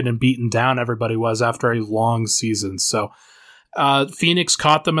broken and beaten down everybody was after a long season. So Phoenix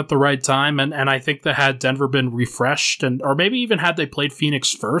caught them at the right time, and I think that had Denver been refreshed, or maybe even had they played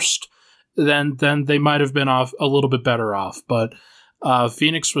Phoenix first, then they might have been off a little bit better off. But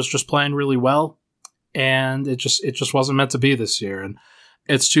Phoenix was just playing really well, and it just wasn't meant to be this year. And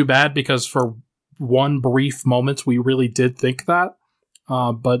it's too bad because for one brief moment we really did think that,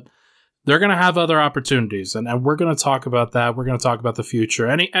 but they're going to have other opportunities, and we're going to talk about that. We're going to talk about the future.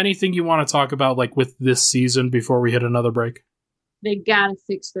 Anything you want to talk about, like with this season, before we hit another break? They gotta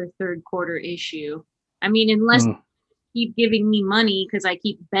fix their third quarter issue. I mean, unless you keep giving me money because I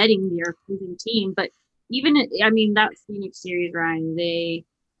keep betting the opposing team. But even, I mean, that Phoenix series, Ryan, they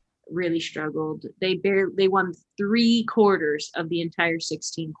really struggled. They won 3 quarters of the entire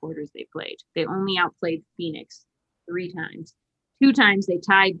 16 quarters they played. They only outplayed Phoenix 3 times. 2 times they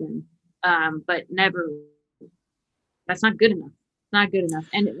tied them, but never. That's not good enough. Not good enough.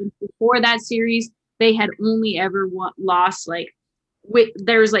 And before that series, they had only ever lost like.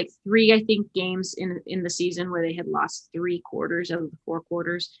 There was like 3, I think, games in the season where they had lost 3 quarters of the 4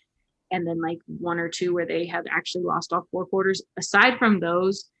 quarters, and then like 1 or 2 where they had actually lost all 4 quarters. Aside from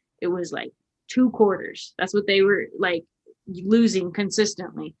those, it was like 2 quarters. That's what they were like losing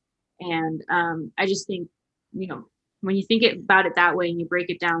consistently. And I just think, when you think about it that way and you break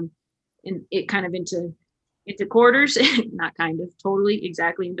it down in it kind of into quarters, not kind of, totally,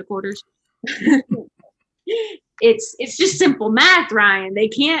 exactly into quarters. It's just simple math, Ryan. They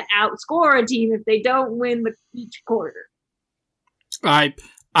can't outscore a team if they don't win each quarter. I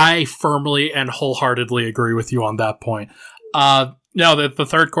firmly and wholeheartedly agree with you on that point. No, the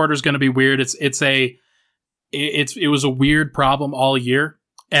third quarter is going to be weird. It was a weird problem all year,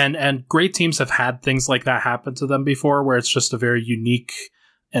 and great teams have had things like that happen to them before, where it's just a very unique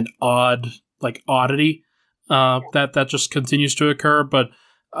and odd oddity that just continues to occur. But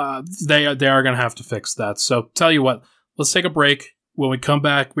they are going to have to fix that. So tell you what, let's take a break. When we come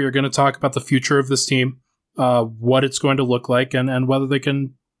back, we are going to talk about the future of this team, what it's going to look like, and whether they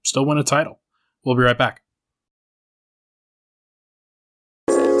can still win a title. We'll be right back.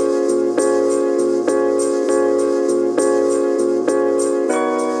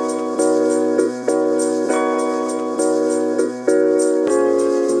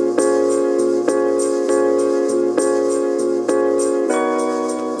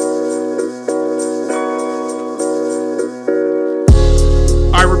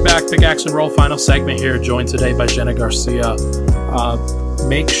 Pickaxe and Roll final segment here, joined today by Jena Garcia.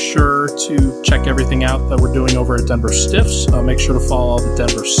 Make sure to check everything out that we're doing over at Denver Stiffs. Make sure to follow all the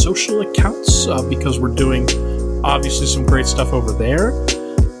Denver social accounts because we're doing obviously some great stuff over there.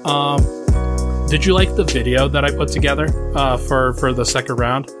 Did you like the video that I put together for the second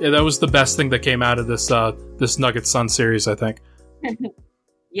round? Yeah, that was the best thing that came out of this Nuggets Sun series, I think.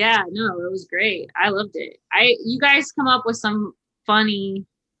 Yeah, no, it was great. I loved it. You guys come up with some funny,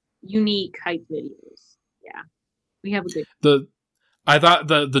 unique hype videos. Yeah, we have a good. I thought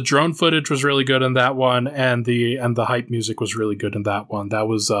the drone footage was really good in that one, and the hype music was really good in that one. That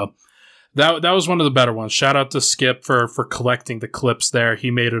was that was one of the better ones. Shout out to Skip for collecting the clips there. He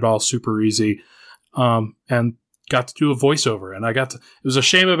made it all super easy, and got to do a voiceover. And it was a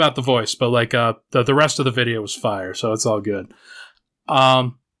shame about the voice, but like the rest of the video was fire, so it's all good.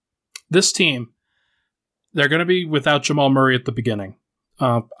 This team, they're going to be without Jamal Murray at the beginning.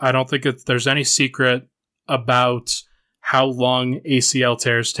 I don't think there's any secret about how long ACL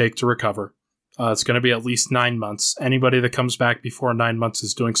tears take to recover. It's going to be at least 9 months. Anybody that comes back before 9 months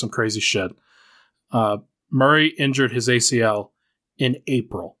is doing some crazy shit. Murray injured his ACL in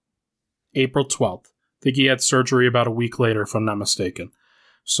April 12th. I think he had surgery about a week later, if I'm not mistaken.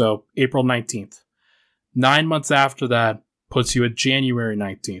 So April 19th. 9 months after that puts you at January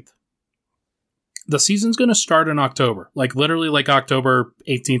 19th. The season's going to start in October, literally October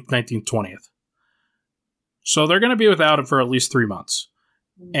 18th, 19th, 20th. So they're going to be without him for at least 3 months.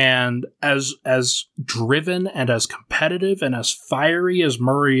 And as driven and as competitive and as fiery as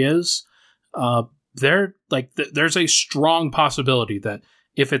Murray is, there's a strong possibility that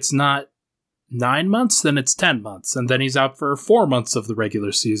if it's not 9 months, then it's 10 months, and then he's out for 4 months of the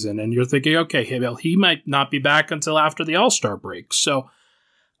regular season. And you're thinking, okay, he might not be back until after the All-Star break. So,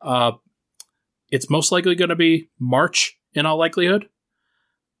 it's most likely going to be March in all likelihood.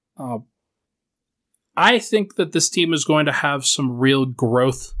 I think that this team is going to have some real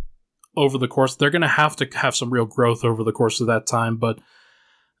growth over the course. They're going to have some real growth over the course of that time, but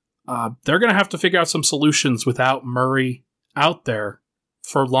they're going to have to figure out some solutions without Murray out there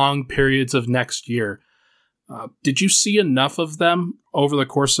for long periods of next year. Did you see enough of them over the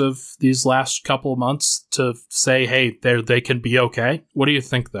course of these last couple of months to say, hey, they can be okay? What do you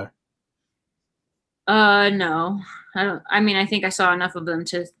think there? No, I don't. I mean, I think I saw enough of them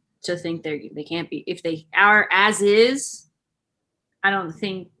to think they can't be. If they are as is, I don't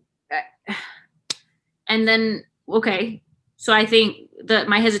think. And then, okay, so I think that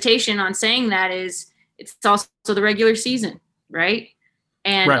my hesitation on saying that is it's also the regular season, right?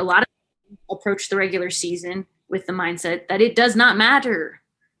 And right. A lot of people approach the regular season with the mindset that it does not matter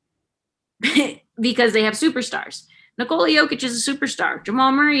because they have superstars. Nikola Jokic is a superstar.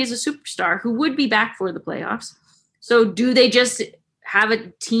 Jamal Murray is a superstar who would be back for the playoffs. So do they just have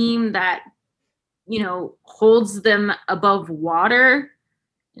a team that, holds them above water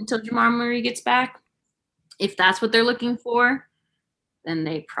until Jamal Murray gets back? If that's what they're looking for, then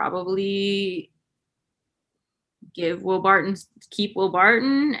they probably keep Will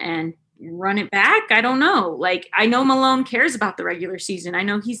Barton and run it back. I don't know. I know Malone cares about the regular season. I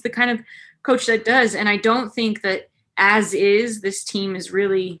know he's the kind of coach that does. And I don't think that as is, this team is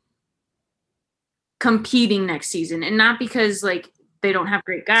really competing next season. And not because they don't have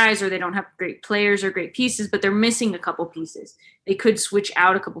great guys or they don't have great players or great pieces, but they're missing a couple pieces. They could switch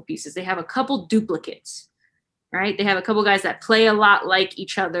out a couple pieces. They have a couple duplicates, right? They have a couple guys that play a lot like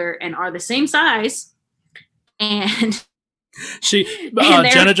each other and are the same size. And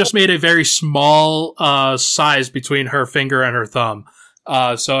Jena just made a very small size between her finger and her thumb.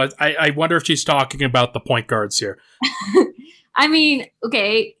 So I wonder if she's talking about the point guards here. I mean,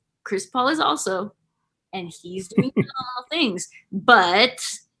 okay, Chris Paul is also, and he's doing phenomenal things, but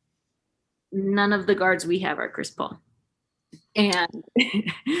none of the guards we have are Chris Paul.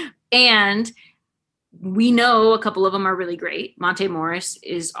 And we know a couple of them are really great. Monte Morris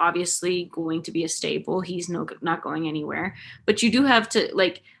is obviously going to be a staple. He's not going anywhere. But you do have to,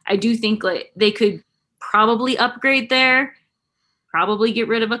 I do think they could probably upgrade there, probably get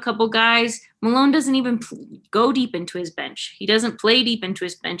rid of a couple guys. Malone doesn't even go deep into his bench. He doesn't play deep into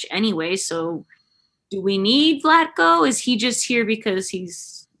his bench anyway. So do we need Vlatko? Is he just here because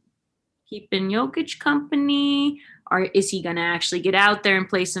he's keeping Jokic company? Or is he going to actually get out there and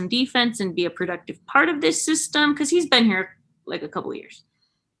play some defense and be a productive part of this system? Because he's been here a couple of years,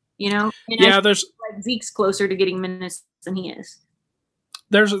 And there's Zeke's closer to getting minutes than he is.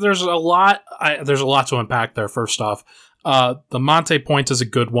 There's a lot. There's a lot to unpack there. First off, the Monte point is a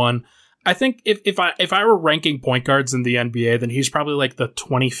good one. I think if I were ranking point guards in the NBA, then he's probably the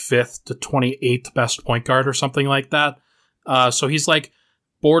 25th to 28th best point guard or something like that. So he's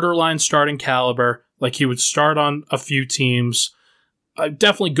borderline starting caliber. He would start on a few teams,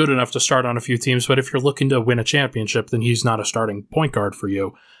 definitely good enough to start on a few teams. But if you're looking to win a championship, then he's not a starting point guard for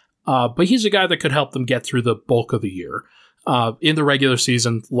you. But he's a guy that could help them get through the bulk of the year in the regular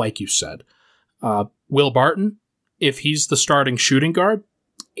season, like you said. Will Barton, if he's the starting shooting guard,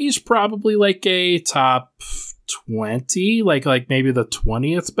 he's probably a top 20, maybe the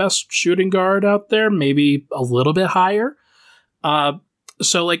 20th best shooting guard out there, maybe a little bit higher.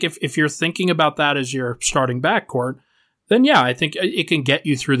 So, if you're thinking about that as your starting backcourt, then yeah, I think it can get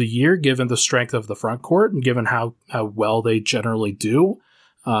you through the year, given the strength of the front court and given how well they generally do,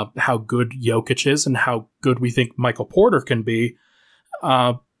 how good Jokic is and how good we think Michael Porter can be.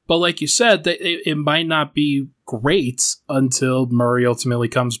 But like you said, it might not be great until Murray ultimately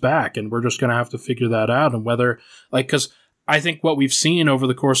comes back, and we're just going to have to figure that out. And whether, because I think what we've seen over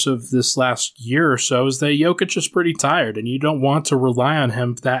the course of this last year or so is that Jokic is pretty tired, and you don't want to rely on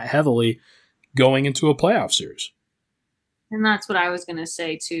him that heavily going into a playoff series. And that's what I was going to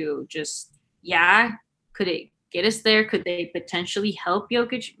say too. Just, yeah, could it get us there? Could they potentially help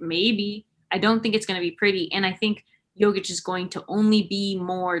Jokic? Maybe. I don't think it's going to be pretty. And I think Jokic is going to only be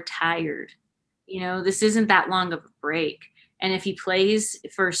more tired. This isn't that long of a break. And if he plays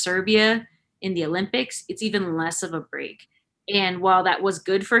for Serbia in the Olympics, it's even less of a break. And while that was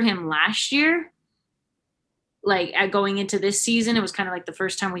good for him last year, like going into this season, it was kind of like the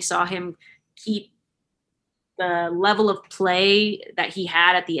first time we saw him keep the level of play that he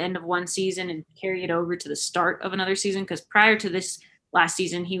had at the end of one season and carry it over to the start of another season. Because prior to this last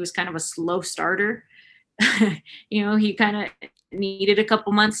season, he was kind of a slow starter. He kind of needed a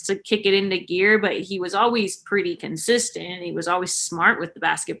couple months to kick it into gear, but he was always pretty consistent. He was always smart with the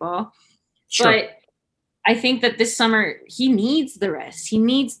basketball. Sure. But I think that this summer he needs the rest. He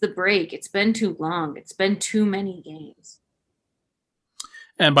needs the break. It's been too long. It's been too many games.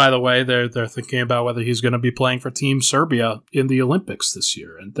 And by the way, they're thinking about whether he's going to be playing for Team Serbia in the Olympics this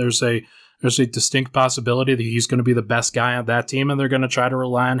year. And there's a distinct possibility that he's going to be the best guy on that team, and they're going to try to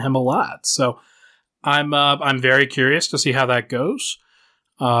rely on him a lot. So I'm very curious to see how that goes.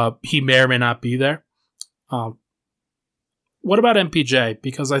 He may or may not be there. What about MPJ?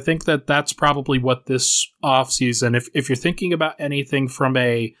 Because I think that's probably what this offseason, if you're thinking about anything from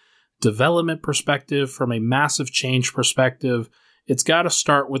a development perspective, from a massive change perspective, it's got to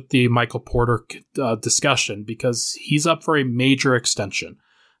start with the Michael Porter discussion, because he's up for a major extension.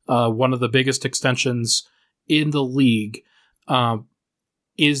 One of the biggest extensions in the league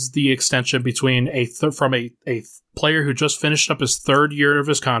is the extension between from a player who just finished up his third year of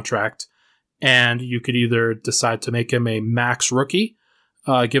his contract, and you could either decide to make him a max rookie,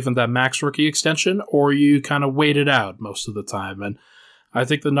 given that max rookie extension, or you kind of wait it out most of the time. And I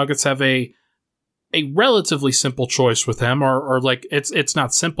think the Nuggets have a relatively simple choice with him, or like it's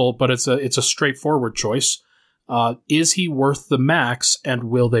not simple, but it's a straightforward choice. Is he worth the max, and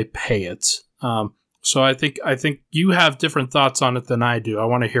will they pay it? So I think you have different thoughts on it than I do. I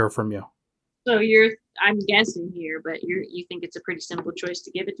want to hear from you. So I'm guessing here, but you think it's a pretty simple choice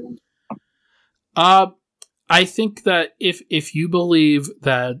to give it to him? I think that if you believe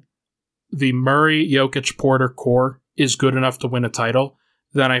that the Murray, Jokic, Porter core is good enough to win a title,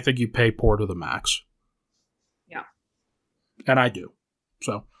 then I think you pay Porter the max. Yeah. And I do.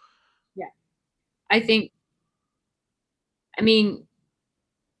 So. Yeah.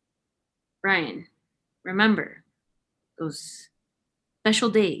 Ryan, remember those special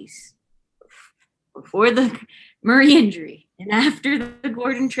days before the Murray injury and after the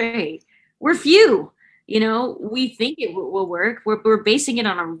Gordon trade were few. We think it will work. We're basing it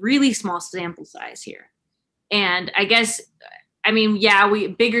on a really small sample size here. And I guess,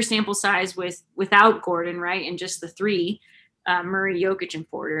 bigger sample size without Gordon, right? And just the three, Murray, Jokic, and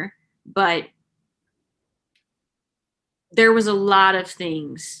Porter. But there was a lot of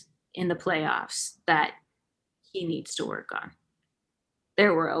things in the playoffs that he needs to work on.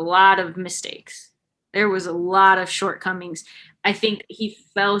 There were a lot of mistakes. There was a lot of shortcomings. I think he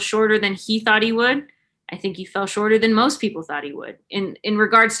fell shorter than he thought he would. I think he fell shorter than most people thought he would in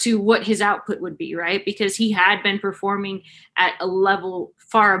regards to what his output would be, right? Because he had been performing at a level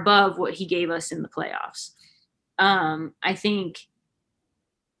far above what he gave us in the playoffs. I think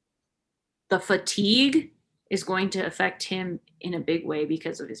the fatigue is going to affect him in a big way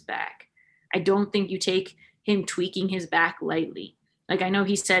because of his back. I don't think you take him tweaking his back lightly. Like, I know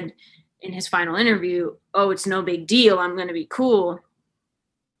he said in his final interview, oh, it's no big deal, I'm going to be cool.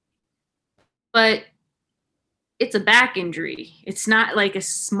 But it's a back injury. It's not like a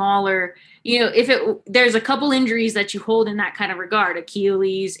smaller, there's a couple injuries that you hold in that kind of regard,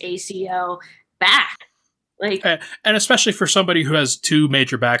 Achilles, ACL, back. And especially for somebody who has two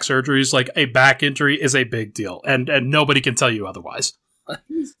major back surgeries, like a back injury is a big deal, and nobody can tell you otherwise.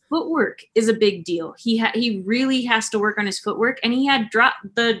 His footwork is a big deal. He really has to work on his footwork, and he had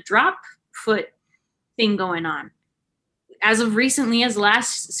the drop foot thing going on as of recently as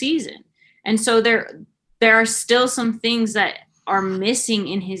last season. And so there are still some things that are missing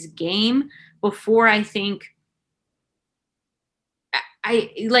in his game before I think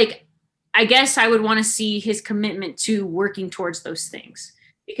I guess I would want to see his commitment to working towards those things,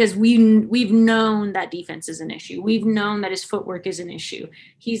 because we've known that defense is an issue. We've known that his footwork is an issue.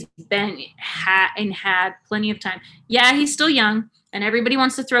 He's had plenty of time. Yeah, he's still young, and everybody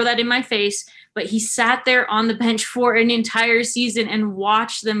wants to throw that in my face, but he sat there on the bench for an entire season and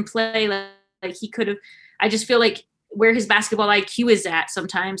watched them play like he could have. I just feel like where his basketball IQ is at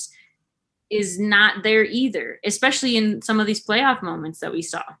sometimes is not there either, especially in some of these playoff moments that we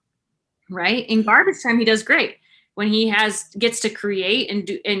saw. Right? In garbage time, he does great. When he gets to create and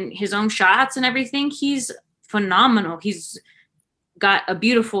do in his own shots and everything, he's phenomenal. He's got a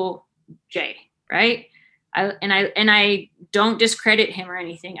beautiful J, right? I don't discredit him or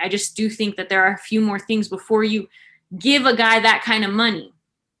anything. I just do think that there are a few more things before you give a guy that kind of money,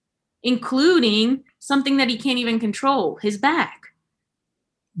 including something that he can't even control, his back.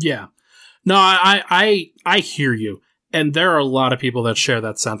 Yeah. No, I hear you. And there are a lot of people that share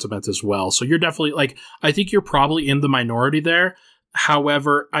that sentiment as well. So you're definitely like, I think you're probably in the minority there.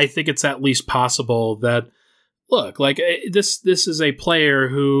 However, I think it's at least possible that, look, like this is a player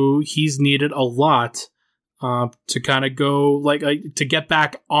who he's needed a lot to kind of go like to get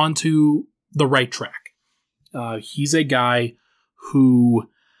back onto the right track. He's a guy who,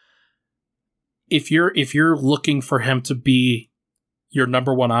 if you're looking for him to be your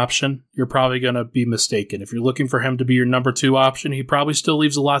number one option, you're probably going to be mistaken. If you're looking for him to be your number two option, he probably still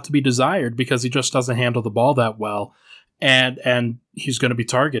leaves a lot to be desired because he just doesn't handle the ball that well, and he's going to be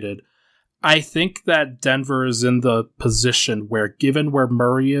targeted. I think that Denver is in the position where, given where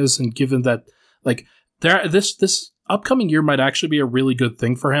Murray is, and given that like this upcoming year might actually be a really good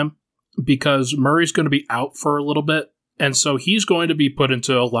thing for him because Murray's going to be out for a little bit, and so he's going to be put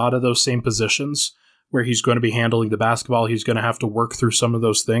into a lot of those same positions where he's going to be handling the basketball. He's going to have to work through some of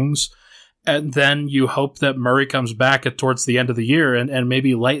those things. And then you hope that Murray comes back towards the end of the year and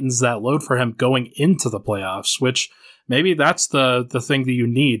maybe lightens that load for him going into the playoffs, which maybe that's the thing that you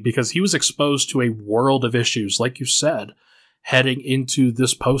need because he was exposed to a world of issues, like you said, heading into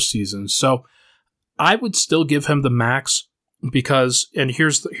this postseason. So I would still give him the max because, and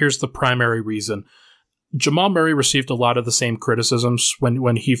here's the primary reason. Jamal Murray received a lot of the same criticisms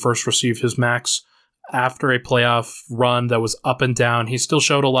when he first received his max. After a playoff run that was up and down, he still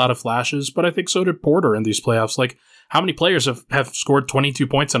showed a lot of flashes, but I think so did Porter in these playoffs. Like, how many players have scored 22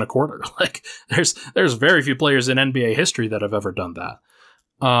 points in a quarter? Like, there's very few players in NBA history that have ever done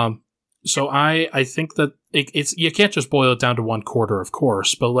that. So I think that it's you can't just boil it down to one quarter, of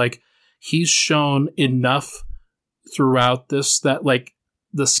course, but like he's shown enough throughout this that like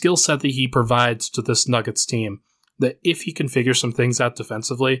the skill set that he provides to this Nuggets team that if he can figure some things out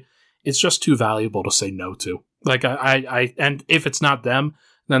defensively, it's just too valuable to say no to. Like I and if it's not them,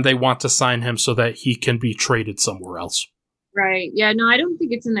 then they want to sign him so that he can be traded somewhere else. Right. Yeah, no, I don't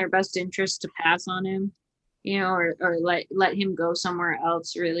think it's in their best interest to pass on him, or let him go somewhere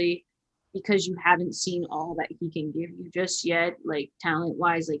else really, because you haven't seen all that he can give you just yet, like talent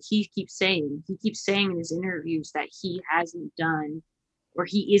wise. Like he keeps saying in his interviews that he hasn't done, or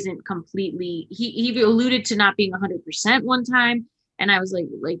he isn't completely, he alluded to not being 100% one time. And I was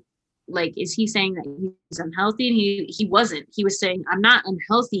like, is he saying that he's unhealthy? And he wasn't. He was saying, I'm not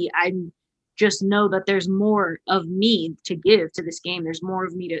unhealthy. I just know that there's more of me to give to this game. There's more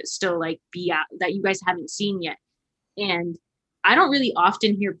of me to still like be out that you guys haven't seen yet. And I don't really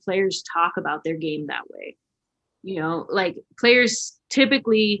often hear players talk about their game that way. Like players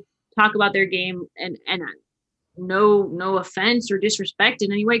typically talk about their game and no offense or disrespect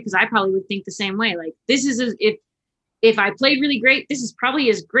in any way, because I probably would think the same way. Like this is if I played really great, this is probably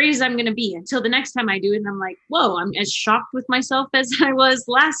as great as I'm going to be until the next time I do it. And I'm like, whoa, I'm as shocked with myself as I was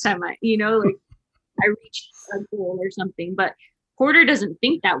last time I reached a goal or something. But Porter doesn't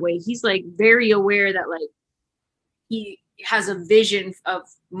think that way. He's like very aware that like he has a vision of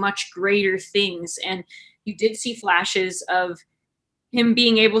much greater things. And you did see flashes of him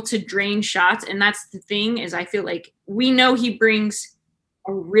being able to drain shots. And that's the thing is I feel like we know he brings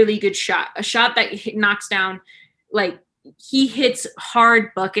a really good shot, a shot that knocks down. Like he hits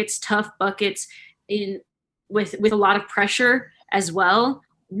hard buckets, tough buckets with a lot of pressure as well,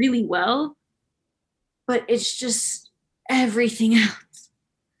 really well. But it's just everything else.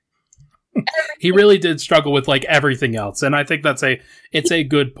 He really did struggle with like everything else, and I think it's a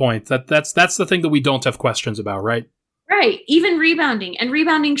good point. That's the thing that we don't have questions about, right? Right. Even rebounding. And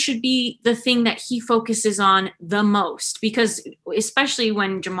rebounding should be the thing that he focuses on the most, because especially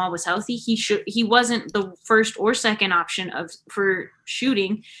when Jamal was healthy, he wasn't the first or second option for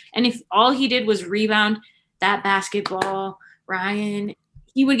shooting. And if all he did was rebound that basketball, Ryan,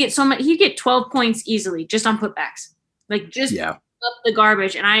 he would get he'd get 12 points easily just on putbacks. Like just up the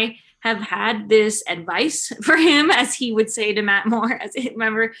garbage. And I have had this advice for him, as he would say to Matt Moore.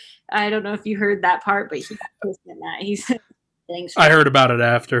 Remember, I don't know if you heard that part, but he posted that. He said, "Thanks." I heard about it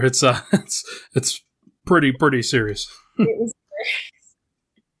after. It's pretty serious. It was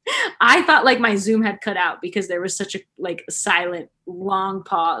I thought like my Zoom had cut out because there was such a silent, long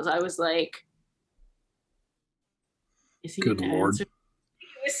pause. I was like, "Is he good Lord?" Answer?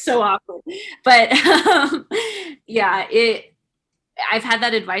 It was so awkward, but yeah, I've had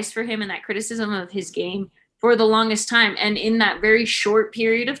that advice for him and that criticism of his game for the longest time. And in that very short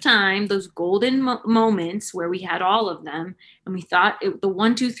period of time, those golden moments where we had all of them, and we thought the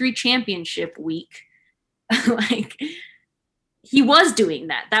 1-2-3 championship week, like he was doing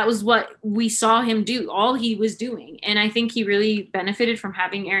that. That was what we saw him do, all he was doing. And I think he really benefited from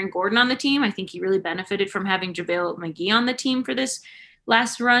having Aaron Gordon on the team. I think he really benefited from having JaVale McGee on the team for this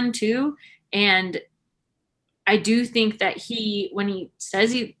last run too. And I do think that when he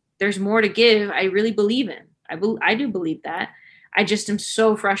says there's more to give, I really believe him. I do believe that. I just am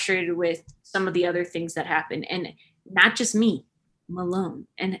so frustrated with some of the other things that happen, and not just me, Malone.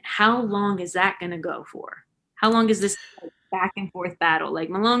 And how long is that going to go for? How long is this back and forth battle? Like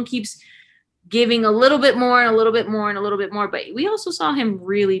Malone keeps giving a little bit more and a little bit more and a little bit more, but we also saw him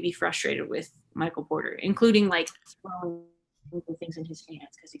really be frustrated with Michael Porter, including like throwing things in his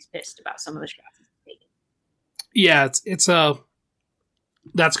hands because he's pissed about some of the shots he's taking. Yeah,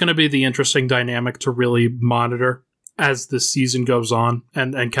 that's going to be the interesting dynamic to really monitor as this season goes on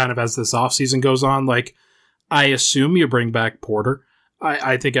and kind of as this offseason goes on. Like, I assume you bring back Porter.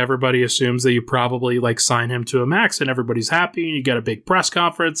 I think everybody assumes that you probably like sign him to a max and everybody's happy and you get a big press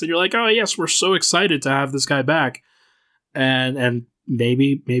conference and you're like, oh yes, we're so excited to have this guy back. And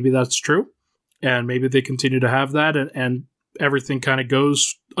maybe that's true. And maybe they continue to have that and everything kind of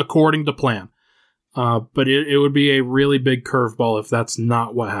goes according to plan. But it would be a really big curveball if that's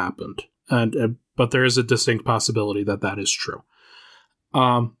not what happened. But there is a distinct possibility that is true.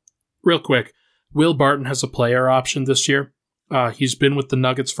 Real quick, Will Barton has a player option this year. He's been with the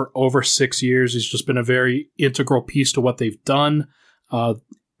Nuggets for over 6 years. He's just been a very integral piece to what they've done.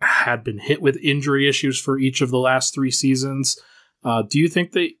 Had been hit with injury issues for each of the last 3 seasons. Do you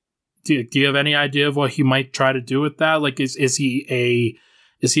think do you have any idea of what he might try to do with that? Like, is he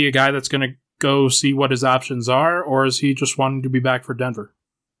a guy that's going to go see what his options are, or is he just wanting to be back for Denver?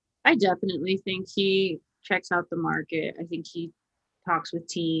 I definitely think he checks out the market. I think he talks with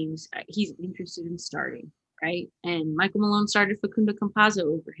teams. He's interested in starting, right? And Michael Malone started Facundo Campazzo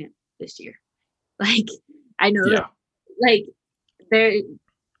over him this year. Like, I know that, like,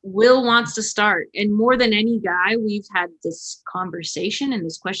 Will wants to start. And more than any guy, we've had this conversation and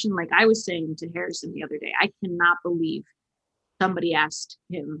this question. Like I was saying to Harrison the other day, I cannot believe somebody asked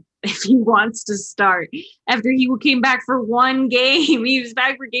him if he wants to start after he came back for one game. He was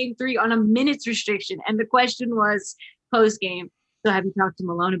back for game 3 on a minutes restriction. And the question was post game, so have you talked to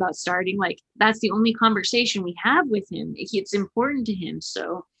Malone about starting? Like, that's the only conversation we have with him. It's important to him.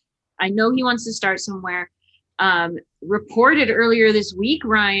 So I know he wants to start somewhere. Reported earlier this week,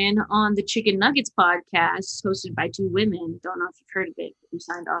 Ryan, on the Chicken Nuggets podcast hosted by 2 women. Don't know if you've heard of it, but we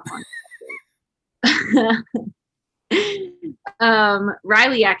signed off on it.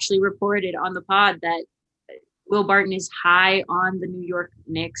 Riley actually reported on the pod that Will Barton is high on the New York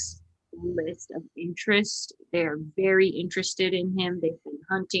Knicks list of interest. They're very interested in him. They've been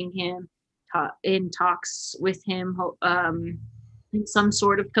hunting him, in talks with him in some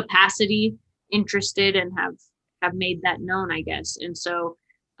sort of capacity, interested, and have made that known, I guess. And so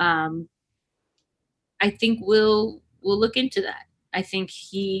I think we'll look into that. I think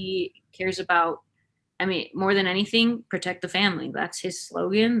he cares about, I mean, more than anything, protect the family. That's his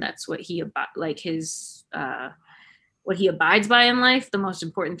slogan. That's what what he abides by in life, the most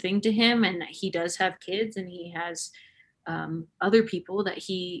important thing to him. And he does have kids, and he has other people that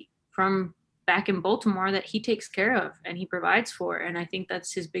he, from back in Baltimore, that he takes care of and he provides for. And I think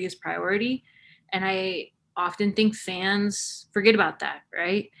that's his biggest priority. And I often think fans forget about that,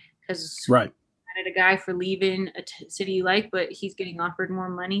 right? Because right. Mad at a guy for leaving a city you like, but he's getting offered more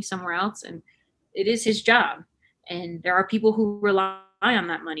money somewhere else, and it is his job. And there are people who rely on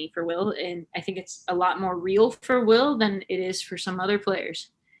that money for Will, and I think it's a lot more real for Will than it is for some other players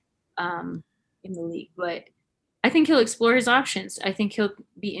in the league. But I think he'll explore his options. I think he'll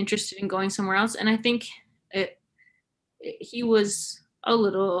be interested in going somewhere else, and I think he was a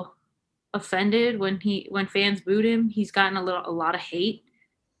little offended when fans booed him. He's gotten a lot of hate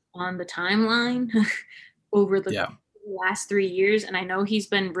on the timeline over the last 3 years, and I know he's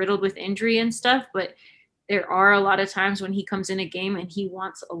been riddled with injury and stuff, but there are a lot of times when he comes in a game and he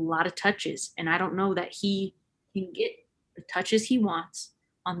wants a lot of touches, and I don't know that he can get the touches he wants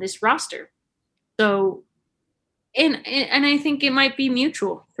on this roster. So and I think it might be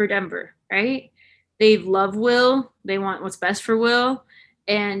mutual for Denver, right? They love Will, they want what's best for Will,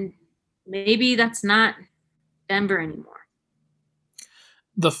 and maybe that's not Denver anymore.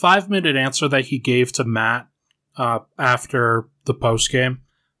 The 5-minute answer that he gave to Matt after the postgame,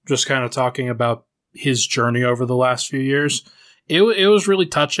 just kind of talking about his journey over the last few years, it was really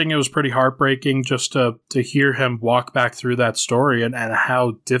touching. It was pretty heartbreaking just to hear him walk back through that story and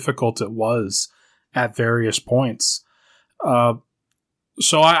how difficult it was at various points.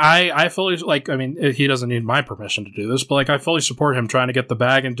 So I fully, like, I mean, he doesn't need my permission to do this, but like, I fully support him trying to get the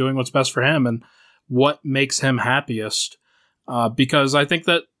bag and doing what's best for him and what makes him happiest. Because I think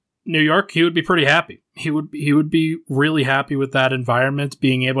that New York, he would be pretty happy. He would be really happy with that environment,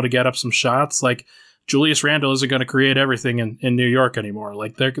 being able to get up some shots. Like, Julius Randle isn't going to create everything in New York anymore.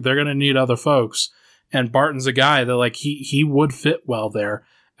 Like, they're going to need other folks. And Barton's a guy that, like, he would fit well there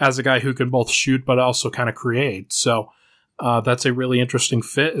as a guy who can both shoot but also kind of create. So that's a really interesting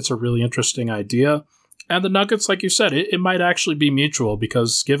fit. It's a really interesting idea. And the Nuggets, like you said, it might actually be mutual,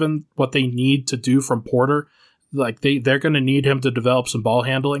 because given what they need to do from Porter, like they're going to need him to develop some ball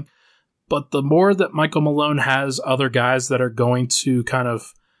handling. But the more that Michael Malone has other guys that are going to kind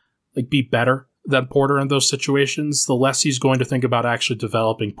of like be better than Porter in those situations, the less he's going to think about actually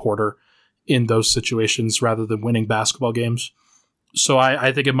developing Porter in those situations rather than winning basketball games. So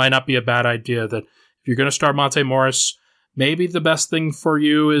I think it might not be a bad idea that if you're going to start Monte Morris, maybe the best thing for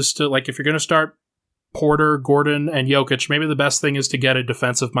you is to, like, if you're going to start Porter, Gordon, and Jokic, maybe the best thing is to get a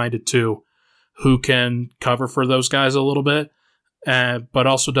defensive-minded two who can cover for those guys a little bit, but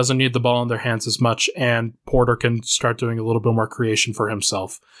also doesn't need the ball in their hands as much, and Porter can start doing a little bit more creation for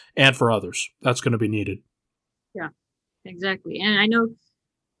himself and for others. That's going to be needed. Yeah, exactly. And I know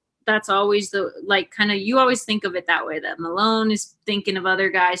that's always the, like, kind of, you always think of it that way, that Malone is thinking of other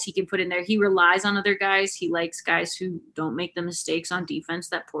guys he can put in there. He relies on other guys. He likes guys who don't make the mistakes on defense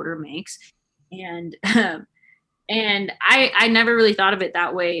that Porter makes. And and I never really thought of it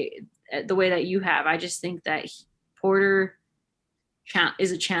that way, the way that you have. I just think that Porter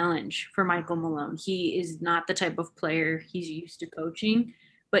is a challenge for Michael Malone. He is not the type of player he's used to coaching,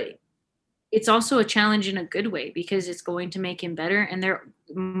 but it's also a challenge in a good way, because it's going to make him better. And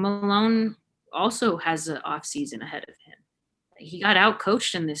Malone also has an off season ahead of him. He got out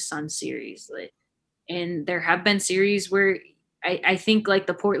coached in this Sun series, and there have been series where I think, like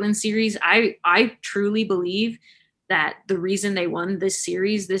the Portland series, I truly believe that the reason they won this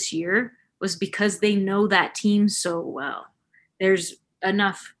series this year was because they know that team so well. There's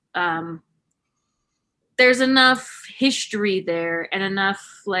enough history there and enough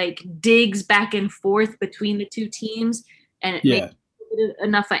like digs back and forth between the two teams, and it makes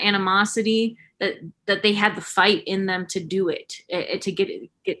enough animosity that they had the fight in them to do it, to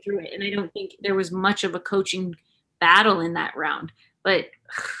get through it. And I don't think there was much of a coaching battle in that round, but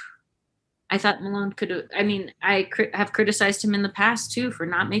I thought Malone could have. I mean, I have criticized him in the past too for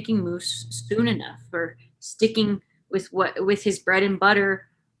not making moves soon enough, for sticking with his bread and butter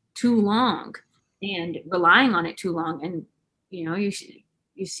too long and relying on it too long. And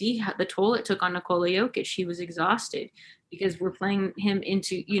you see how the toll it took on Nikola Jokic. He was exhausted because we're playing him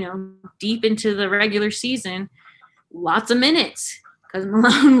into deep into the regular season, lots of minutes, because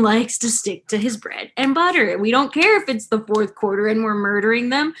Malone likes to stick to his bread and butter. We don't care if it's the fourth quarter and we're murdering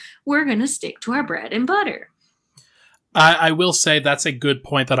them. We're going to stick to our bread and butter. I will say that's a good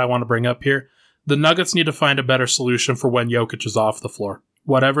point that I want to bring up here. The Nuggets need to find a better solution for when Jokic is off the floor.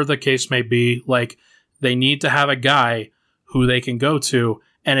 Whatever the case may be, like, they need to have a guy who they can go to,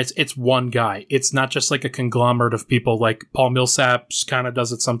 and it's one guy. It's not just like a conglomerate of people. Like Paul Millsap kind of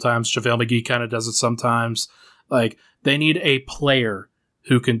does it sometimes. JaVale McGee kind of does it sometimes. Like, they need a player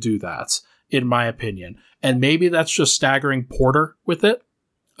who can do that, in my opinion. And maybe that's just staggering Porter with it.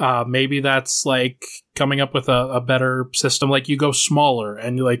 Maybe that's like coming up with a better system. Like, you go smaller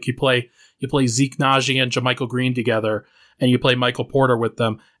and you play Zeke Naji and JaMychal Green together, and you play Michael Porter with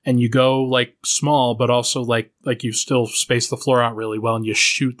them, and you go like small, but also like you still space the floor out really well, and you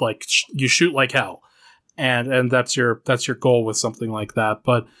shoot like hell. And that's your goal with something like that.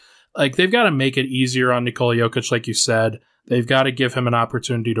 But like, they've got to make it easier on Nikola Jokic, like you said. They've got to give him an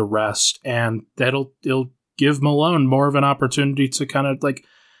opportunity to rest, and it'll give Malone more of an opportunity to kind of like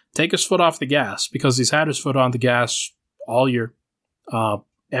take his foot off the gas, because he's had his foot on the gas all year,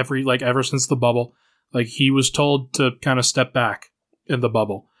 ever since the bubble. Like, he was told to kind of step back in the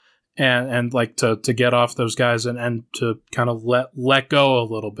bubble and like to get off those guys and to kind of let go a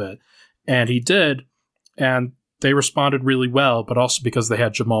little bit, and he did, and they responded really well, but also because they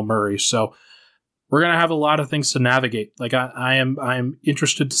had Jamal Murray. So we're going to have a lot of things to navigate. Like, I'm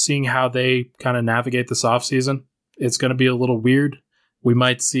interested to seeing how they kind of navigate this offseason. It's going to be a little weird. We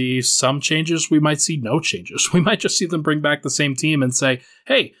might see some changes. We might see no changes. We might just see them bring back the same team and say,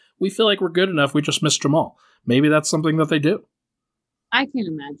 hey, we feel like we're good enough. We just missed Jamal. Maybe that's something that they do. I can't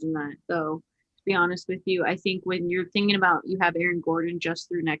imagine that, though, to be honest with you. I think when you're thinking about, you have Aaron Gordon just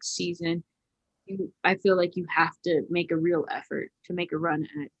through next season, I feel like you have to make a real effort to make a run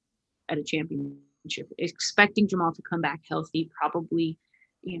at a championship. Expecting Jamal to come back healthy, probably,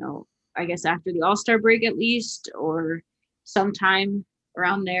 I guess after the All-Star break at least, or sometime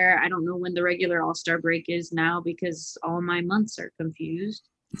around there. I don't know when the regular All-Star break is now because all my months are confused.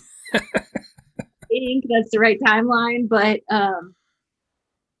 I think that's the right timeline, but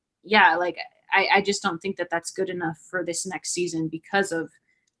yeah, like I just don't think that that's good enough for this next season because of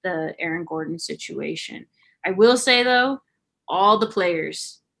the Aaron Gordon situation. I will say though, all the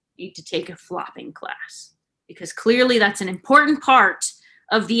players need to take a flopping class because clearly that's an important part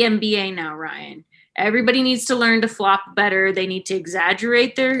of the NBA now, Ryan. Everybody needs to learn to flop better. They need to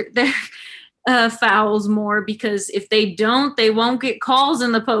exaggerate their fouls more because if they don't, they won't get calls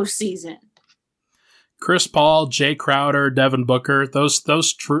in the postseason. Chris Paul, Jay Crowder, Devin Booker, those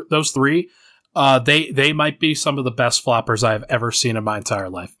three, they might be some of the best floppers I've ever seen in my entire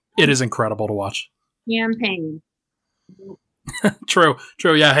life. It is incredible to watch. Campaign. True.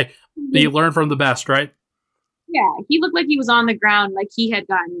 Yeah, hey, you learn from the best, right? Yeah, he looked like he was on the ground, like he had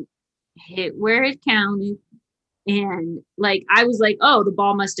gotten hit where it counted, and like I was like, oh, the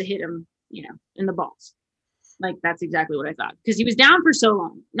ball must have hit him, in the balls. Like that's exactly what I thought because he was down for so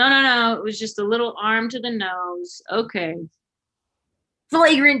long. No, it was just a little arm to the nose. Okay,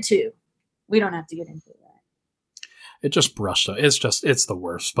 flagrant 2. We don't have to get into that. It just brushed up. It's the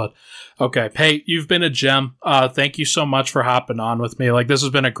worst. But okay, hey, you've been a gem. Thank you so much for hopping on with me. Like this has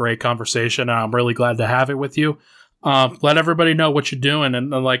been a great conversation, and I'm really glad to have it with you. Let everybody know what you're doing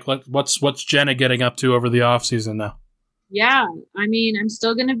and like what's Jena getting up to over the off season now. Yeah, I mean, I'm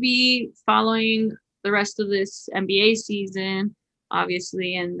still gonna be following the rest of this NBA season,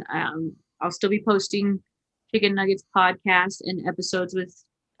 obviously, and I'll still be posting Chicken Nuggets podcast and episodes with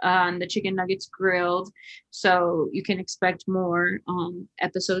the Chicken Nuggets Grilled, so you can expect more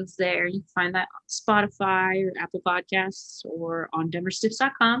episodes there. You can find that on Spotify or Apple Podcasts or on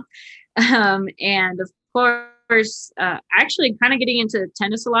denverstiffs.com. And of course, actually kind of getting into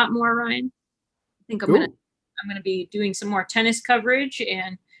tennis a lot more, Ryan. I think I'm gonna be doing some more tennis coverage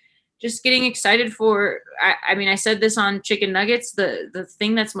and just getting excited for, I mean, I said this on Chicken Nuggets, the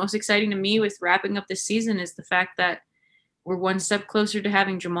thing that's most exciting to me with wrapping up this season is the fact that we're one step closer to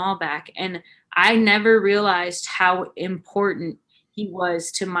having Jamal back. And I never realized how important he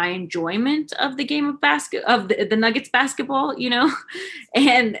was to my enjoyment of the game of the Nuggets basketball,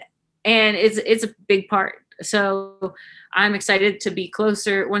 and it's a big part. So I'm excited to be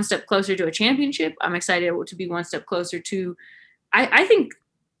one step closer to a championship. I'm excited to be one step closer to, I think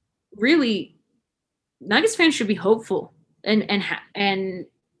really Nuggets fans should be hopeful and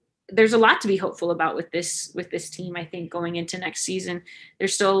there's a lot to be hopeful about with this team. I think going into next season,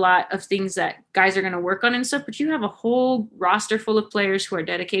 there's still a lot of things that guys are going to work on and stuff, but you have a whole roster full of players who are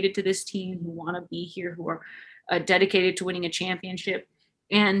dedicated to this team, who want to be here, who are dedicated to winning a championship.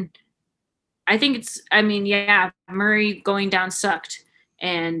 And I think Murray going down sucked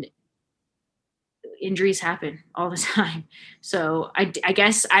and injuries happen all the time. So I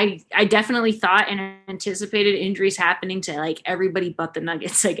guess I definitely thought and anticipated injuries happening to like everybody but the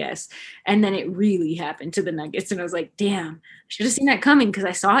Nuggets, I guess. And then it really happened to the Nuggets. And I was like, damn, I should have seen that coming because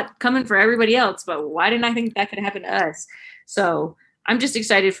I saw it coming for everybody else. But why didn't I think that could happen to us? So I'm just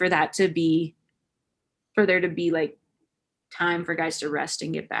excited for there to be like time for guys to rest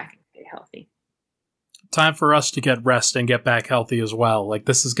and get back and get healthy. Time for us to get rest and get back healthy as well. Like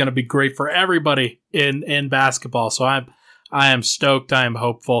this is going to be great for everybody in basketball. So I am stoked. I am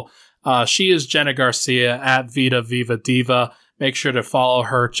hopeful. She is Jena Garcia at Vita Viva Diva. Make sure to follow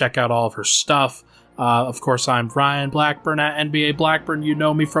her. Check out all of her stuff. Of course, I'm Ryan Blackburn at NBA Blackburn. You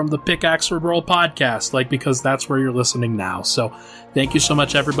know me from the Pickaxe or Roll podcast, because that's where you're listening now. So thank you so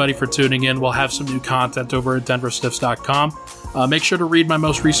much, everybody, for tuning in. We'll have some new content over at denverstiffs.com. Make sure to read my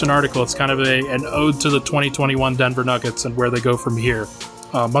most recent article. It's kind of an ode to the 2021 Denver Nuggets and where they go from here,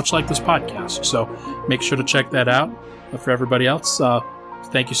 much like this podcast. So make sure to check that out. For everybody else,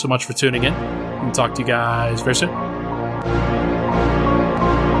 thank you so much for tuning in. We'll talk to you guys very soon.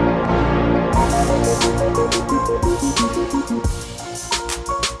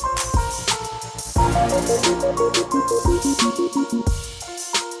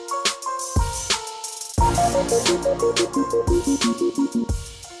 Thank you.